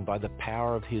creating by the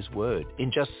power of His Word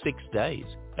in just 6 days.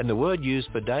 And the word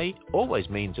used for day always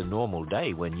means a normal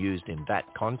day when used in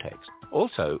that context.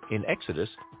 Also, in Exodus,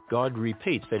 God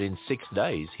repeats that in 6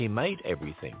 days He made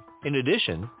everything. In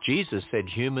addition, Jesus said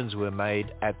humans were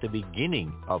made at the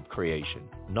beginning of creation,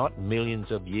 not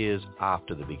millions of years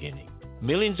after the beginning.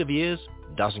 Millions of years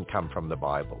doesn't come from the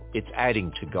Bible. It's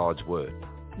adding to God's Word.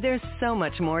 There's so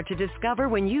much more to discover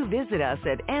when you visit us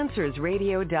at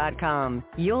AnswersRadio.com.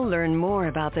 You'll learn more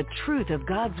about the truth of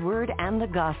God's Word and the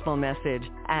gospel message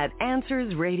at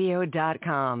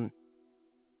AnswersRadio.com.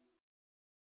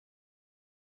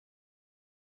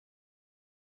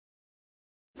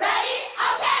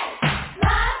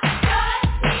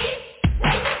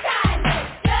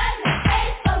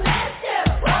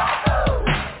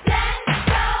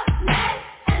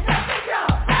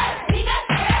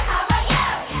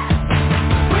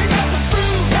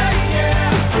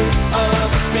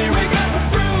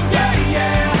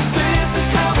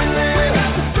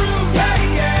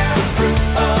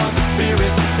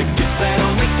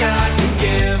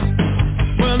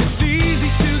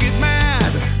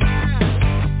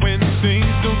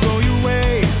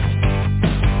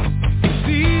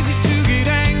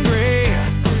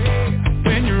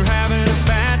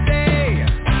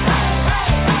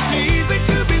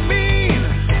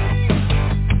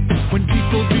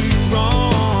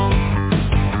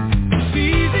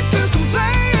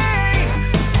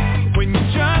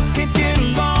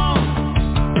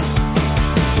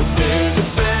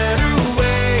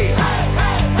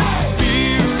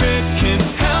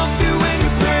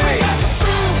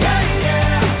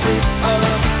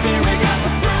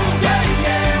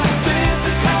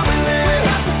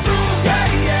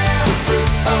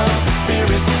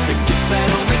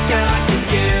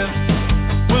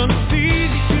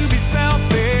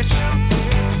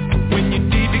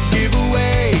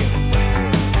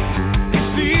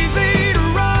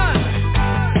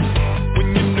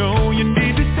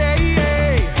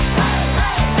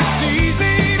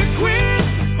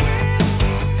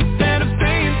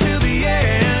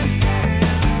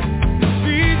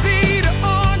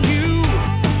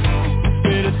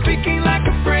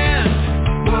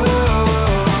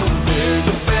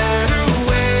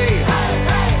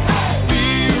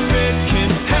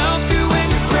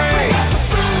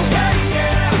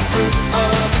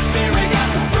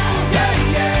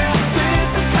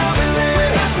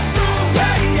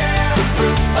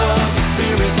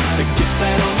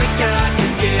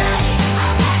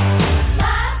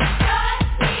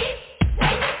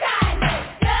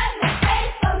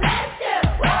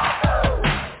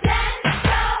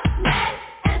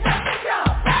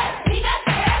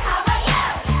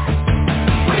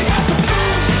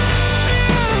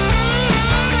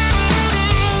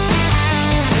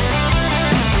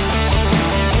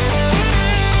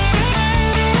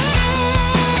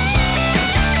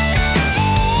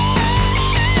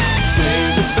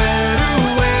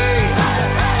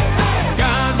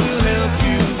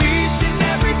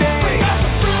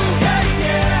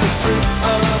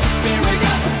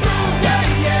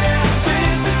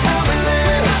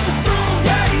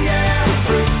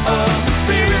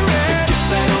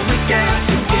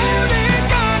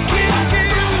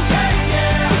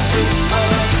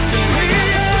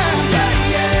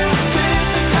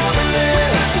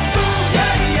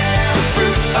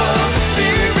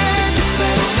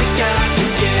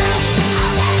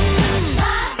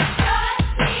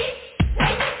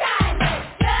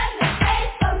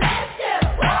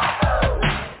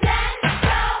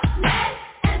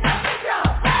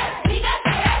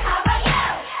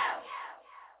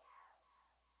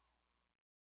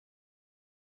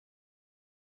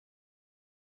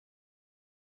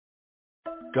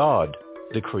 God,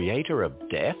 the creator of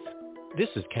death? This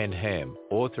is Ken Ham,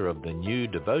 author of the new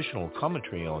devotional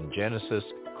commentary on Genesis,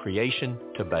 Creation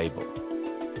to Babel.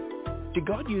 Did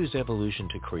God use evolution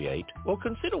to create? Well,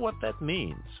 consider what that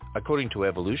means. According to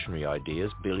evolutionary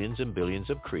ideas, billions and billions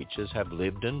of creatures have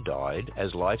lived and died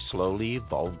as life slowly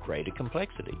evolved greater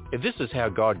complexity. If this is how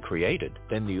God created,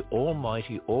 then the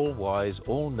almighty, all-wise,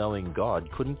 all-knowing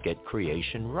God couldn't get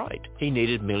creation right. He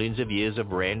needed millions of years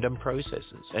of random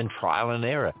processes and trial and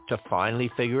error to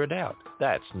finally figure it out.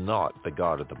 That's not the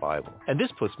God of the Bible. And this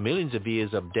puts millions of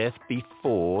years of death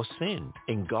before sin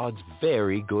in God's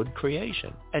very good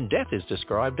creation. And death is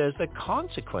described as the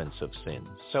consequence of sin,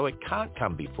 so it can't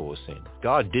come before sin.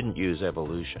 God didn't use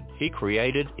evolution. He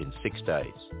created in 6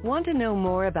 days. Want to know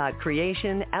more about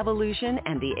creation, evolution,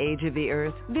 and the age of the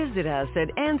earth? Visit us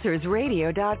at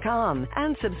AnswersRadio.com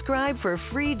and subscribe for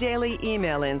free daily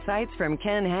email insights from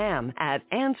Ken Ham at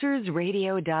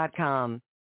AnswersRadio.com.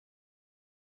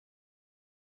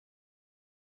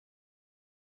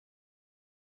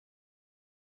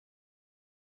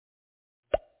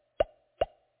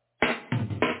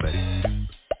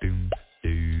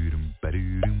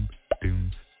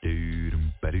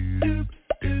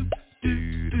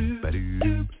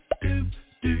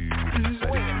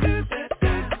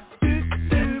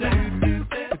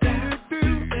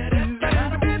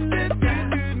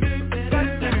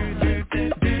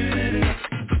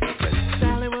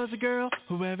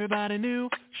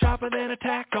 sharper than a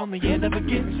tack on the end of a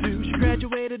Ginsu. She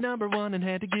graduated #1 and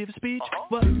had to give a speech.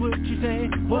 What would she say?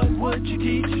 What would she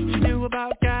teach? She knew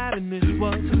about God and this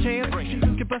was a chance. She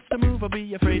could bust a move or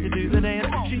be afraid to do the dance.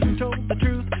 She told the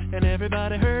truth and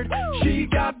everybody heard. She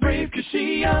got brave 'cause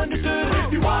she understood.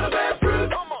 If you want a bad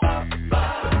fruit,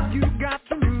 you got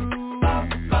to move.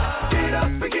 Get up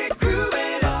and get grooving.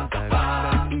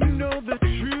 You know the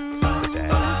truth.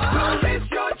 Don't miss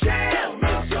your chance.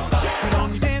 Put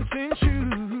on your dancing shoes.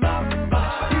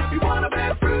 If you want a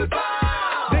bad fruit,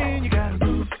 then you gotta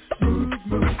move, move,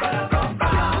 move. You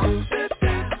gotta move it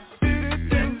down.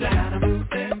 You gotta move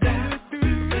it down.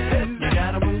 You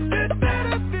gotta move it down.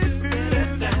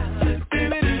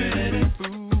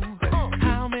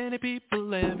 How many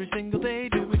people every single day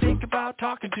do we think about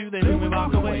talking to them when we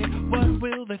walk away? What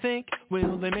will they think?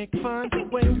 Will they make fun?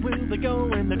 Where will they go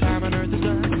when their time on earth is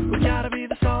done? We gotta be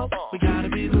the salt, we gotta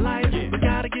be the light. We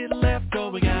gotta get left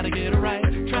or we gotta get it right.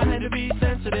 Try to be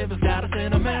sensitive has got us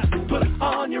in a mess. Put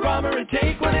on your armor and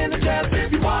take one in the chest.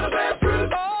 If you want a bad fruit,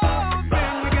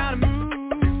 then we gotta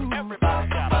move. Everybody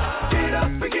get up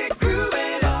and get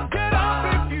grooving. Get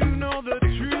up if you know the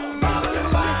truth.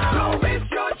 Don't miss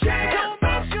your chance. Don't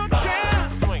miss your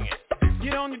chance. Swing it.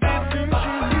 Get on your dancing shoes.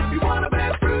 If you want a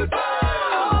bad fruit,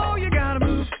 you gotta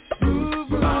move, move,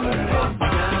 move.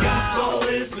 The gospel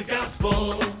is the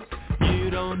gospel. You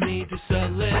don't need to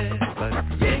sell it, but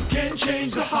it can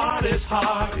change the hardest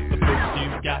heart. But first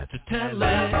you've got to tell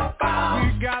it. We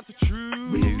got the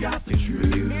truth. We got the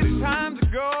truth. It's time to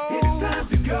go. It's time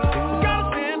to go. We gotta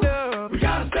stand up. We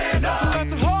gotta stand up. Let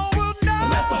the whole world know.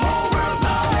 Let the whole world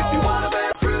know. If you want a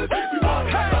bad fruit, if you want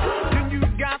a bad fruit, then you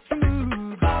got to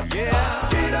move. Yeah.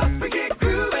 Get up and get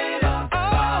grooving.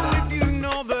 If you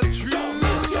know the truth.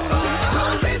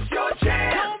 Don't miss your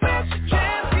chance. Don't miss your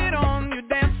chance. Get on your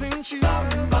dancing shoes.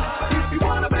 If you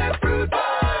want a bad fruit,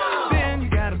 then you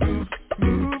gotta move,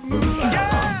 move, move.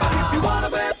 Yeah. If you want a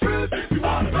bad fruit, if you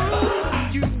want a bad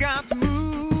fruit, you got to move.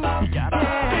 Get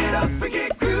up and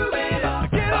get grooving.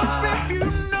 Get up if you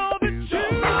know the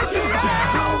truth.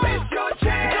 Don't miss your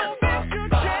chance. Don't miss your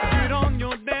chance. Get on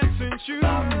your dancing shoes.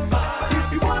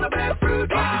 If you want a bad fruit, if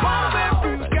you want a bad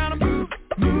fruit, you gotta move,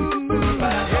 move, move.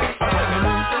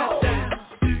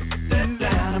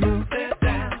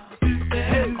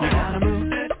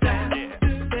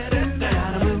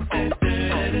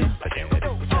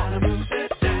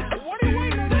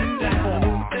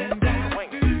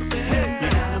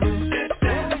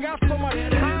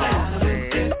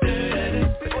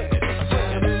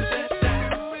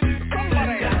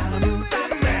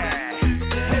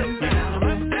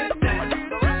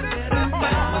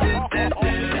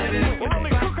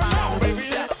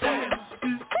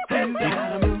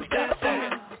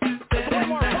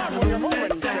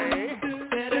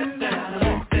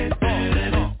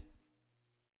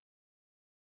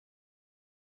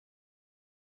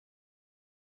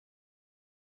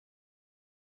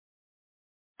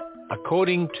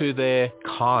 According to their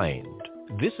kind.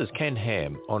 This is Ken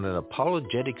Ham on an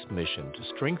apologetics mission to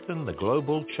strengthen the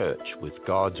global church with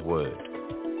God's Word.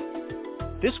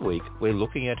 This week, we're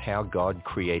looking at how God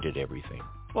created everything.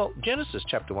 Well, Genesis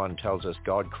chapter 1 tells us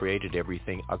God created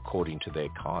everything according to their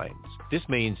kinds. This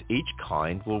means each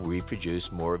kind will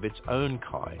reproduce more of its own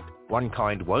kind. One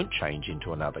kind won't change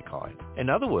into another kind. In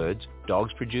other words,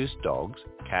 dogs produce dogs,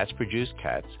 cats produce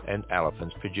cats, and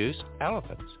elephants produce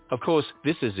elephants. Of course,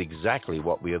 this is exactly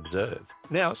what we observe.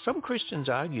 Now, some Christians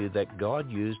argue that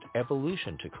God used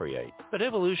evolution to create, but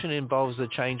evolution involves the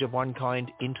change of one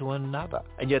kind into another.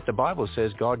 And yet the Bible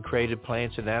says God created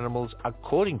plants and animals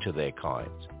according to their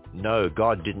kinds. No,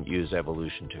 God didn't use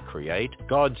evolution to create.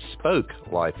 God spoke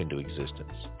life into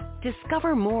existence.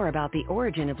 Discover more about the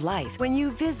origin of life when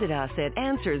you visit us at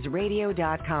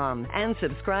AnswersRadio.com and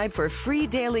subscribe for free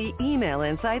daily email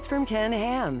insights from Ken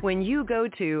Ham when you go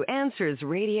to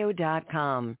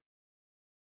AnswersRadio.com.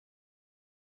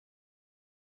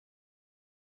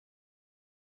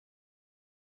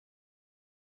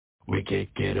 We kick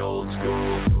it old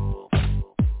school.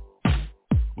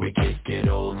 We kick it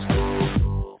old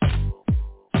school.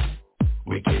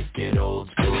 We kick it old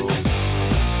school.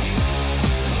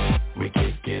 We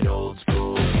kick it old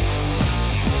school.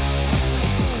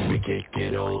 We kick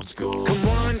it old school. Come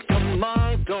on,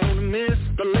 gonna miss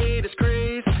the latest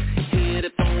craze. Hit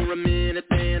it for a minute,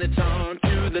 then it's on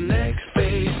to the next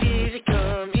phase. Easy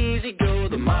come, easy go,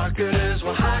 the marketers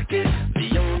will hawk it.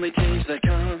 The only change that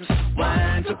comes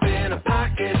winds up in a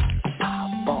pocket.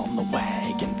 Hop on the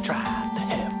wagon, try the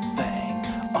hip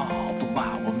thing. All the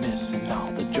while we're missing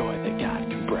all the joy that God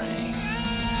can bring.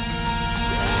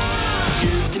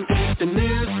 You can take the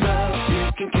new stuff,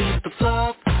 you can keep the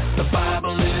fluff. The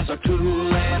Bible is our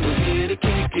tool and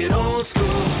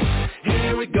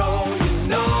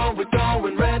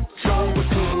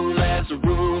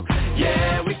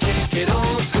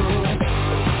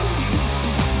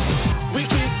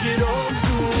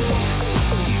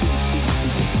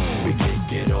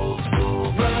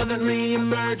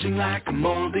emerging like a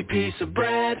moldy piece of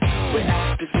bread. We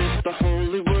act as if the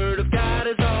holy word of God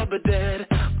is all but dead.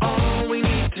 All we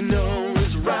need to know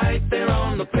is right there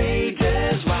on the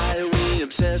pages. Why are we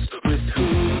obsessed with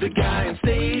who the guy on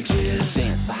stage is?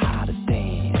 Dance the hottest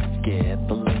dance, get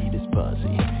the latest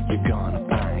buzzy. You're gonna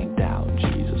find out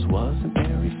Jesus wasn't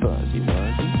very fuzzy,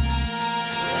 was he?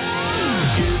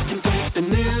 You can take the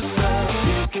new stuff,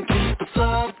 you can keep the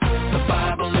fluff. The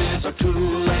Bible is our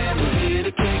tool and we're here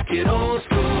to kick it old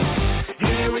school.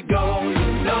 Here we go,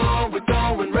 you know we're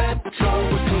going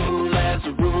retro. We're cool as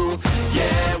a rule,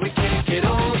 yeah, we kick it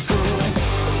old school.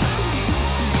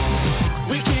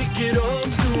 We kick it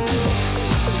old school.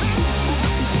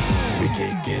 We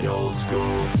kick it old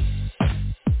school.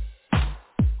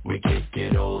 We kick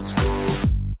it old school.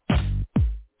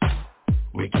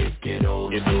 We kick it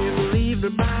old school. If you believe the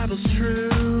Bible's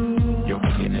true, you're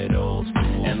kicking it old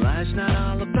school. And life's not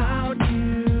all about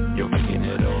you, you're kicking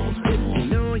it old school. If you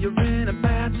know you're in a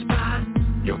bad spot,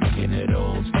 you're kicking it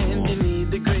old school. And you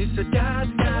need the grace that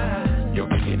God's got, you're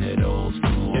kicking it old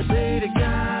school. You pray to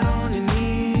God on your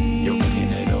knees, you're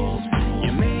kicking it old school.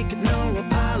 You make it no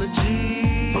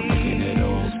apology, for kicking it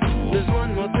old school. There's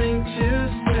one more thing to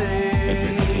say,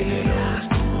 you're kicking it old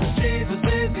school. Jesus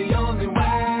is the only way.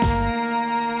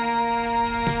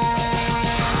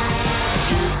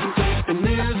 You can take the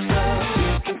new stuff,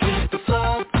 you can keep the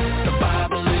fluff. The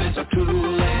Bible is our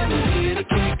tool and we're here to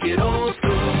kick it old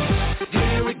school.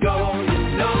 Here we go, you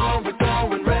know we're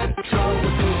going retro.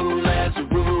 We're cool as a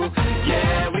rule,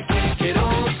 yeah, we kick it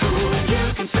old school.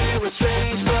 You can say we're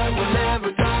strange, but we're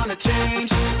never gonna change.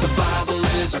 The Bible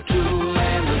is our tool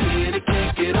and we're here to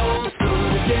kick it old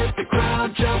school. Get the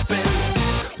crowd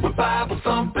jumping, we're Bible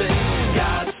thumping,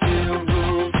 God still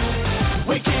rules.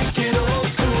 We kick it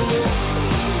old school.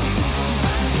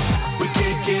 We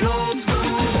kick it old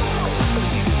school.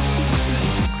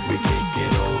 We kick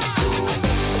it old school.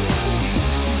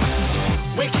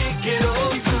 We kick it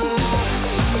old school.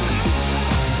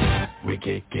 We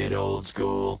kick it old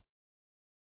school.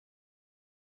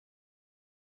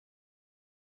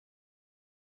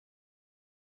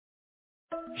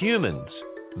 Humans,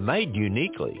 made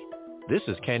uniquely. This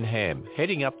is Ken Ham,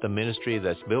 heading up the ministry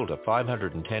that's built a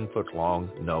 510-foot-long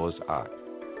Noah's Ark.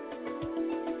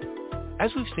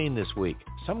 As we've seen this week,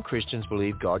 some Christians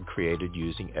believe God created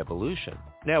using evolution.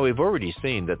 Now, we've already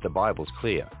seen that the Bible's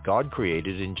clear. God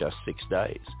created in just 6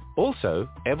 days. Also,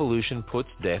 evolution puts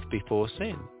death before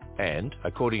sin. And,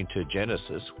 according to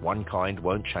Genesis, one kind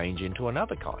won't change into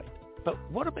another kind. But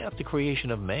what about the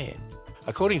creation of man?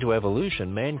 According to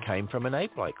evolution, man came from an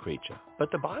ape-like creature,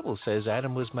 but the Bible says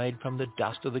Adam was made from the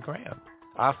dust of the ground.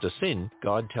 After sin,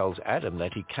 God tells Adam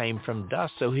that he came from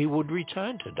dust so he would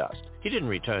return to dust. He didn't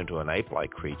return to an ape-like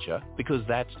creature because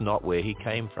that's not where he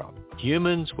came from.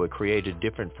 Humans were created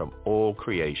different from all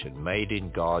creation, made in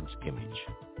God's image.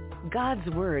 God's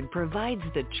Word provides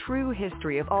the true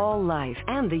history of all life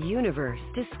and the universe.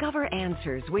 Discover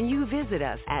answers when you visit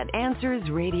us at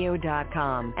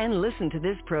AnswersRadio.com and listen to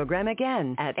this program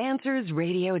again at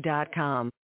AnswersRadio.com.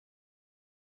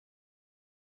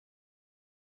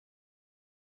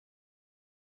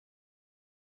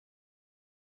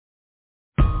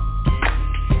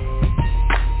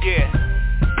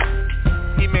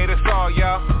 Yeah, He made us all,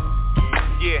 yo.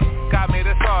 Yeah, God made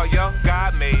us all, yo.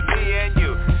 God made me and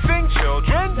you. Sing,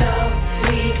 children. So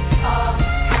we all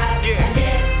have a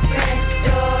different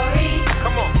story.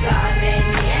 Come on. God made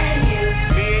me and you.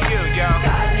 Me and you, yo.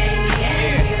 God made me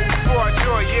and you. For our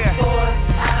joy, yeah. For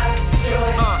our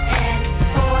joy and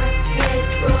for His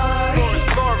glory. For His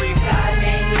glory. God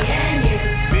made me and you.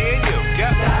 Me and you,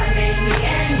 yep. God made me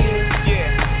and you.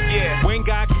 Yeah. When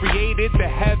God created the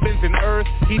heavens and earth,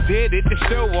 He did it to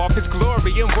show off His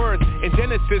glory and worth. In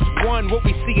Genesis 1, what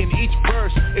we see in each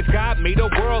verse is God made a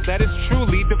world that is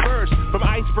truly diverse. From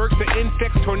icebergs to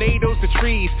insects, tornadoes to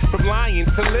trees, from lions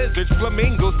to lizards,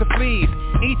 flamingos to fleas.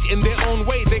 Each in their own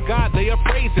way, their God they are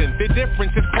praising. Their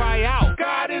differences cry out,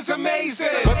 God is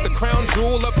amazing. But the crown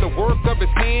jewel of the work of His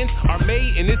hands are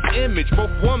made in His image, both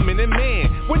woman and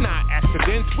man. We're not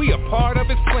accidents, we are part of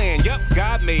His plan. Yup,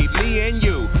 God made me and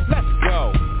you. Let's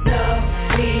go. So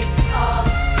we all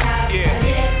have a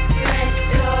different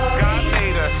story. God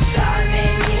made us. God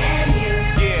made me and you.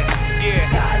 Yeah.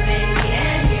 God made me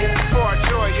and you. For our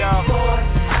joy, y'all. For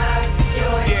our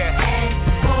joy and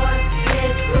for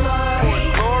His glory. For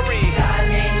His glory. God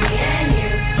made me and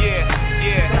you.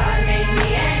 Yeah. God made me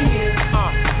and you.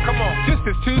 Come on. Just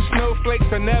as two snowflakes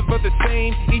are never the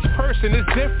same, each person is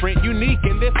different, unique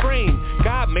in their frame.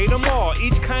 God made them all,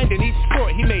 each kind and each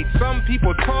sort. He made some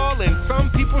people tall and some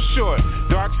people short.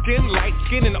 Dark skin, light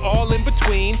skin, and all in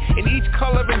between. In each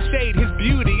color and shade, His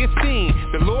beauty is seen.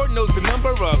 The Lord Lord knows the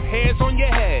number of hairs on your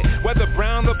head, whether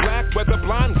brown or black, whether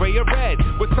blonde, gray or red.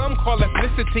 What some call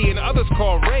ethnicity and others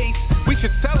call race, we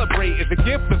should celebrate as a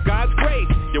gift of God's grace.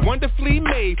 You're wonderfully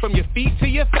made from your feet to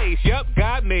your face. Yup,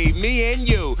 God made me and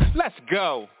you. Let's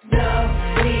go. We all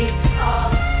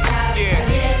have a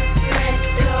different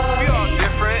story. We all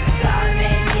different. God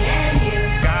made me and you.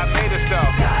 God made us so.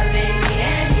 God made me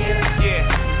and you.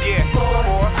 Yeah. For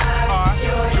our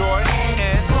joy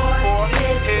and for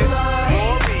His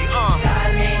glory.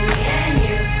 God made me and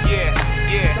you.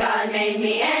 Yeah. God made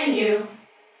me and you.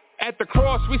 At the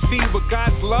cross we see what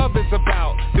God's love is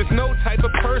about. There's no type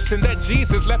of person that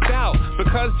Jesus left out.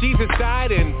 Because Jesus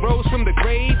died and rose from the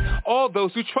grave, all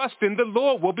those who trust in the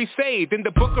Lord will be saved. In the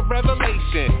book of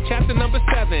Revelation, chapter number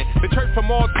 7, the church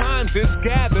from all times is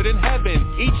gathered in heaven.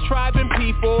 Each tribe and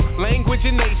people, language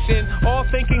and nation, all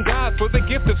thanking God for the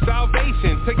gift of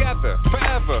salvation. Together,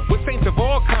 forever, with saints of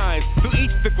all kinds, through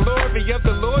each the glory of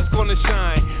the Lord's gonna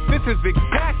shine. This is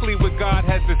exactly what God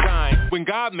has designed. When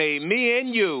God made me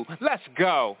and you, let's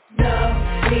go. We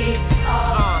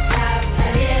all have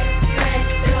a different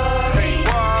story. Say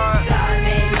what? God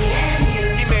made me and you.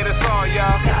 He made us all,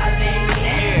 y'all. God made me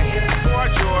and you. For our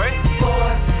joy. For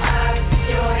our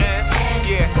joy and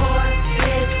for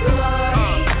His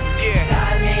glory.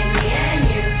 God made me and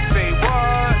you. Say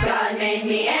what? God made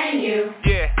me and you.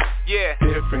 Yeah.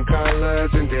 Different colors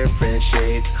and different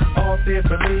shades, all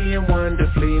fearfully and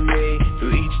wonderfully made.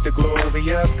 Through each the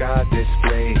glory of God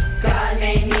displayed. God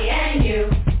made me and you.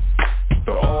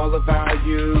 For all of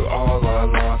value, all are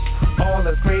lost. All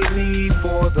of great need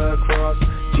for the cross.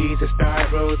 Jesus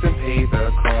died, rose, and paid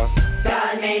the cost.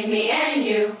 God made me and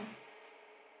you.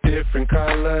 Different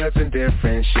colors and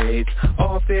different shades,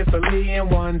 all fearfully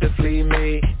and wonderfully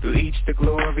made. Through each the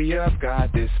glory of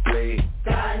God displayed.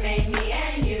 God made me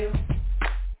and you.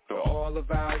 For all of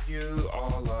value,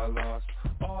 all are lost.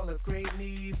 All of great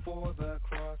need for the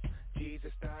cross.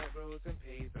 Jesus died, rose, and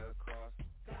paid the cost.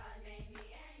 God made me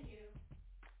and you.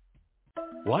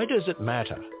 Why does it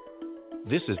matter?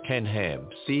 This is Ken Ham,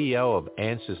 CEO of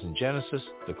Answers in Genesis,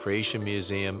 the Creation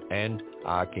Museum, and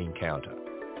Ark Encounter.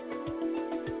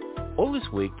 All this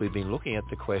week we've been looking at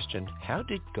the question, how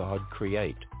did God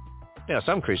create? Now,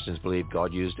 some Christians believe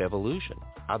God used evolution.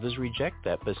 Others reject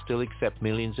that but still accept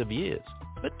millions of years.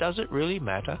 But does it really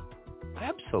matter?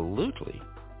 Absolutely.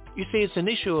 You see, it's an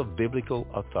issue of biblical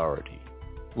authority.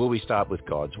 Will we start with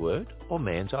God's word or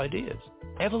man's ideas?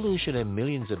 Evolution and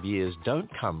millions of years don't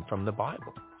come from the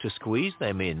Bible. To squeeze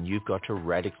them in, you've got to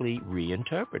radically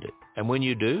reinterpret it. And when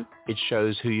you do, it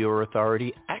shows who your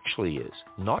authority actually is.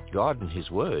 Not God and his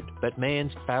word, but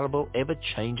man's fallible,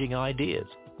 ever-changing ideas.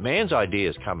 Man's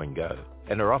ideas come and go,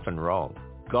 and are often wrong.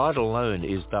 God alone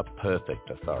is the perfect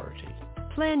authority.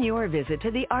 Plan your visit to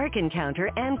the Ark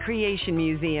Encounter and Creation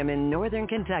Museum in Northern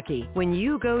Kentucky when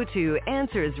you go to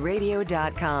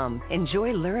AnswersRadio.com.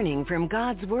 Enjoy learning from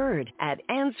God's Word at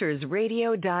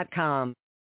AnswersRadio.com.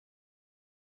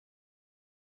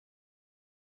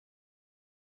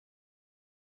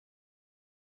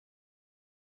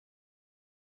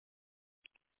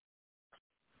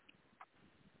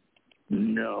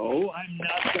 No, I'm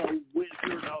not the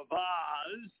Wizard of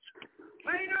Oz.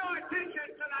 Pay no attention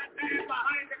to that man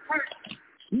behind the curtain.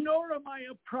 Nor am I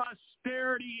a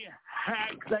prosperity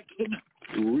hack that can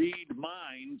read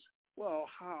minds. Well,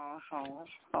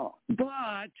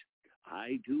 But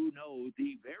I do know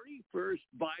the very first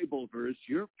Bible verse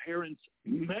your parents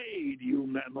made you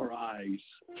memorize.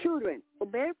 Children,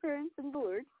 obey your parents in the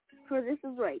Lord, for this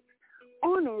is right.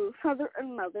 Honor your father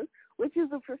and mother, which is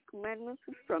the first commandment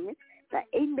with promise, that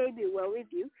it may be well with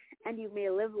you, and you may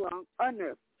live long on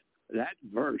earth. That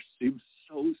verse seems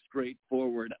so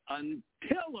straightforward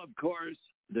until, of course,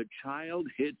 the child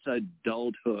hits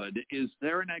adulthood. Is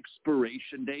there an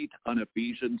expiration date on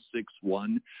Ephesians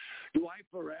 6:1? Do I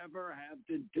forever have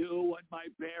to do what my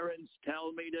parents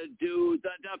tell me to do?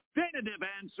 The definitive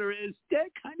answer is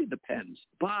it kind of depends.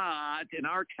 But in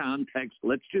our context,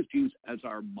 let's just use as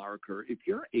our marker. If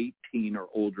you're 18 or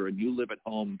older and you live at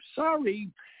home, sorry,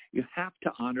 you have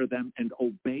to honor them and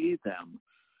obey them.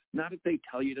 Not if they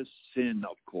tell you to sin,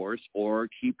 of course, or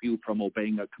keep you from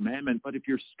obeying a commandment, but if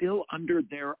you're still under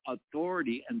their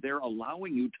authority and they're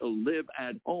allowing you to live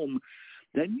at home,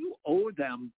 then you owe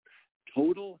them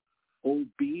total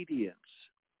obedience.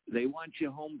 They want you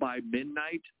home by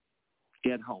midnight,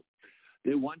 get home.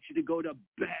 They want you to go to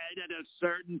bed at a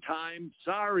certain time.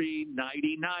 Sorry,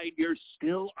 nighty-night. You're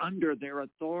still under their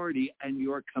authority, and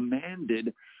you're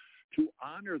commanded to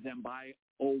honor them by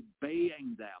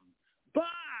obeying them. But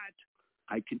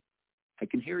I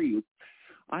can hear you.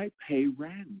 I pay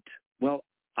rent. Well,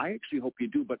 I actually hope you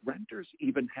do, but renters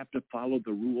even have to follow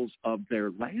the rules of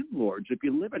their landlords. If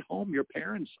you live at home, your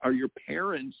parents are your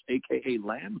parents, a.k.a.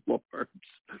 landlords.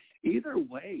 Either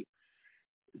way,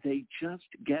 they just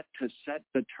get to set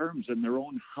the terms in their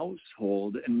own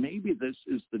household, and maybe this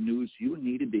is the news you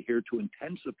needed to hear to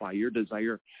intensify your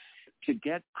desire to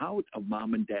get out of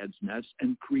mom and dad's nest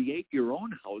and create your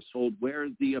own household where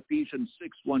the Ephesians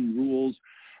 6:1 rules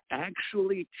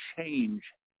actually change,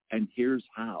 and here's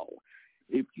how.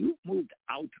 If you've moved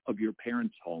out of your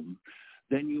parents' home,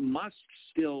 then you must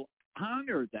still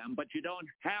honor them, but you don't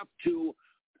have to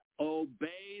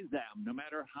obey them, no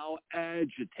matter how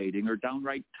agitating or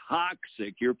downright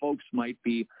toxic your folks might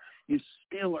be. You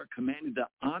still are commanded to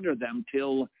honor them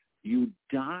till you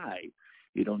die.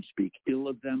 You don't speak ill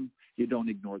of them. You don't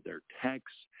ignore their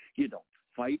texts. You don't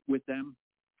fight with them.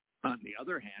 On the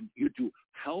other hand, you do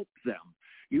help them.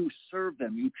 You serve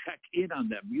them. You check in on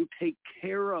them. You take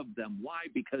care of them. Why?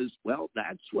 Because, well,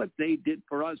 that's what they did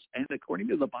for us. And according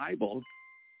to the Bible,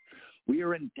 we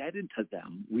are indebted to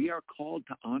them. We are called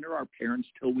to honor our parents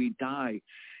till we die,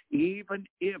 even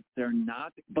if they're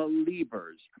not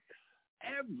believers.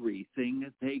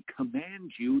 Everything they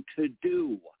command you to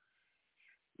do.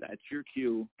 That's your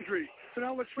cue. So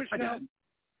now let's switch now.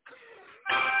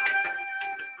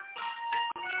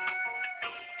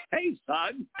 Hey,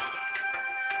 son.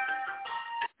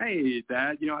 Hey,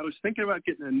 Dad. I was thinking about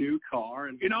getting a new car.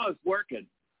 And it's working.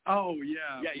 Oh,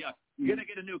 yeah. Yeah. You're going to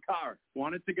get a new car.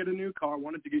 Wanted to get a new car.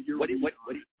 Wanted to get your... What do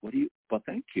you... Well,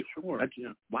 thank you. Sure.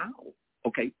 Wow.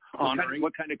 Okay.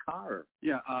 What kind of car?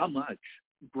 Yeah. How much?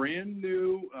 Brand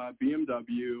new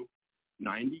BMW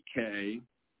 90K.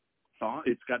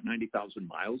 It's got 90,000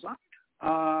 miles on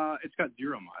it? It's got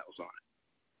 0 miles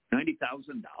on it.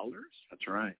 $90,000? That's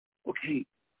right. Okay.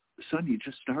 Son, you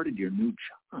just started your new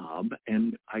job,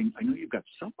 and I know you've got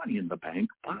some money in the bank,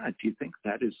 but do you think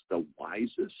that is the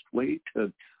wisest way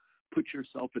to put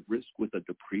yourself at risk with a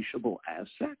depreciable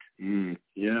asset?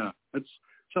 Yeah, that's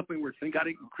something we're thinking. Got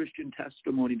a Christian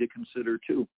testimony to consider,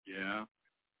 too. Yeah.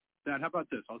 Dad, how about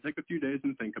this? I'll take a few days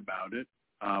and think about it.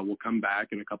 We'll come back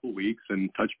in a couple weeks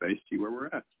and touch base, see where we're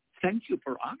at. Thank you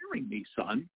for honoring me,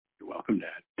 son. You're welcome,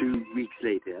 Dad. 2 weeks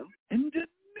later. And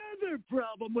another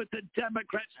problem with the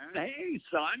Democrats. Hey,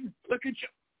 son, look at you.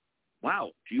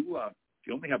 Wow, do you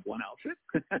only have one outfit?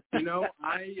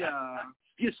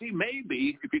 You see,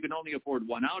 maybe if you can only afford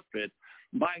one outfit,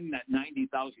 buying that $90,000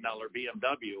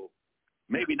 BMW,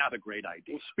 maybe not a great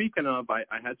idea. Well, speaking of, I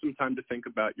had some time to think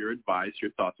about your advice,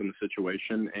 your thoughts on the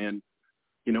situation, and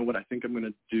you know what? I think I'm going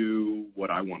to do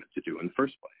what I wanted to do in the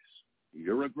first place.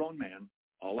 You're a grown man.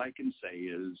 All I can say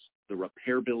is the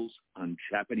repair bills on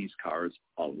Japanese cars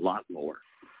a lot lower.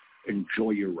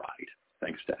 Enjoy your ride.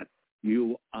 Thanks, Dad.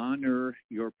 You honor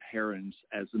your parents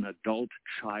as an adult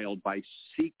child by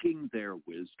seeking their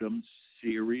wisdom,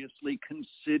 seriously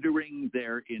considering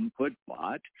their input,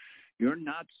 but you're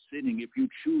not sinning if you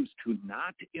choose to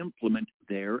not implement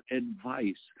their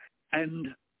advice.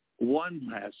 And one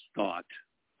last thought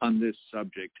on this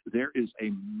subject. There is a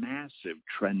massive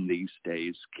trend these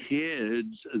days.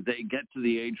 Kids, they get to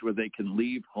the age where they can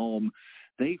leave home.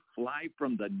 They fly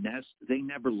from the nest. They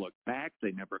never look back.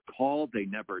 They never call. They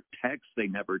never text. They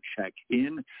never check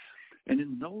in. And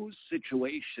in those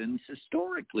situations,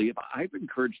 historically, I've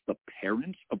encouraged the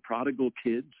parents of prodigal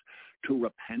kids to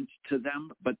repent to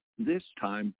them. But this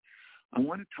time, I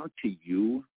want to talk to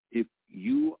you if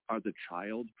you are the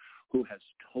child who has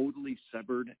totally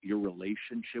severed your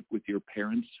relationship with your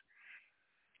parents.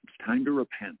 It's time to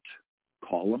repent.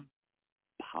 Call them,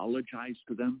 apologize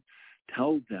to them,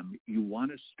 tell them you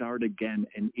want to start again.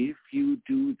 And if you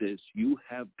do this, you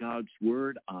have God's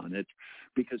word on it,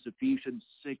 because Ephesians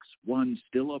 6:1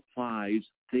 still applies.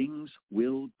 Things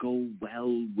will go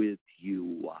well with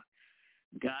you.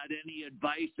 Got any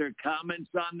advice or comments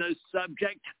on this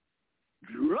subject?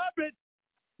 Drop it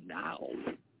now.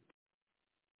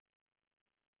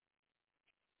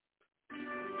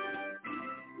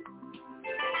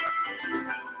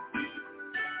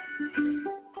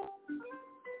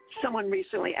 Someone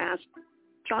recently asked,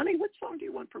 Johnny, what song do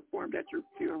you want performed at your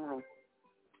funeral?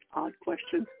 Odd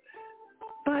question.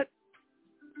 But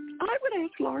I would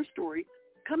ask Laura Story,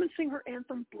 come and sing her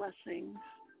anthem, Blessings.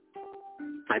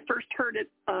 I first heard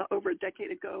it over a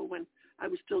decade ago when I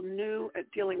was still new at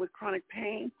dealing with chronic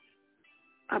pain.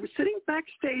 I was sitting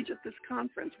backstage at this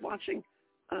conference watching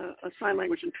a sign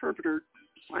language interpreter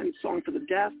sign Song for the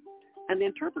Deaf, and the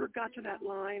interpreter got to that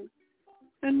line,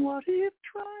 and what if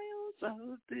trials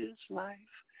of this life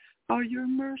are your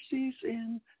mercies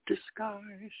in disguise?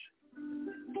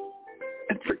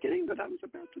 And forgetting that I was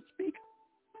about to speak,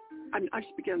 I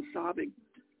just began sobbing.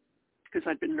 because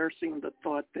I'd been nursing the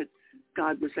thought that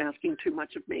God was asking too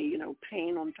much of me,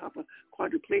 pain on top of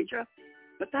quadriplegia.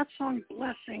 But that song,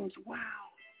 Blessings, wow,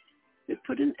 it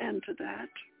put an end to that.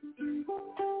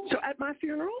 So at my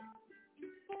funeral,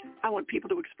 I want people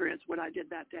to experience what I did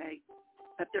that day,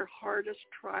 that their hardest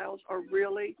trials are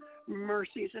really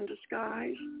mercies in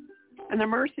disguise. And they're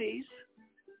mercies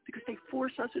because they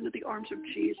force us into the arms of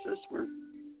Jesus, where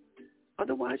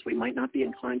otherwise we might not be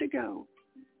inclined to go.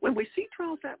 When we see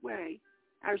trials that way,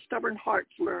 our stubborn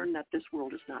hearts learn that this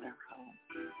world is not our home.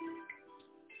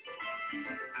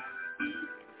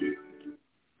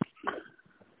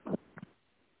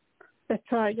 That's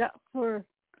all I got for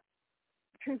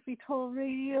Truth Be Told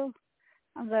Radio.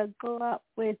 I'm going to go out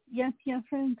with Yankee and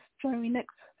Friends. Join me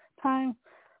next time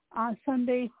on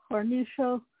Sunday for a new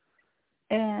show.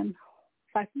 And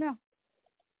bye for now.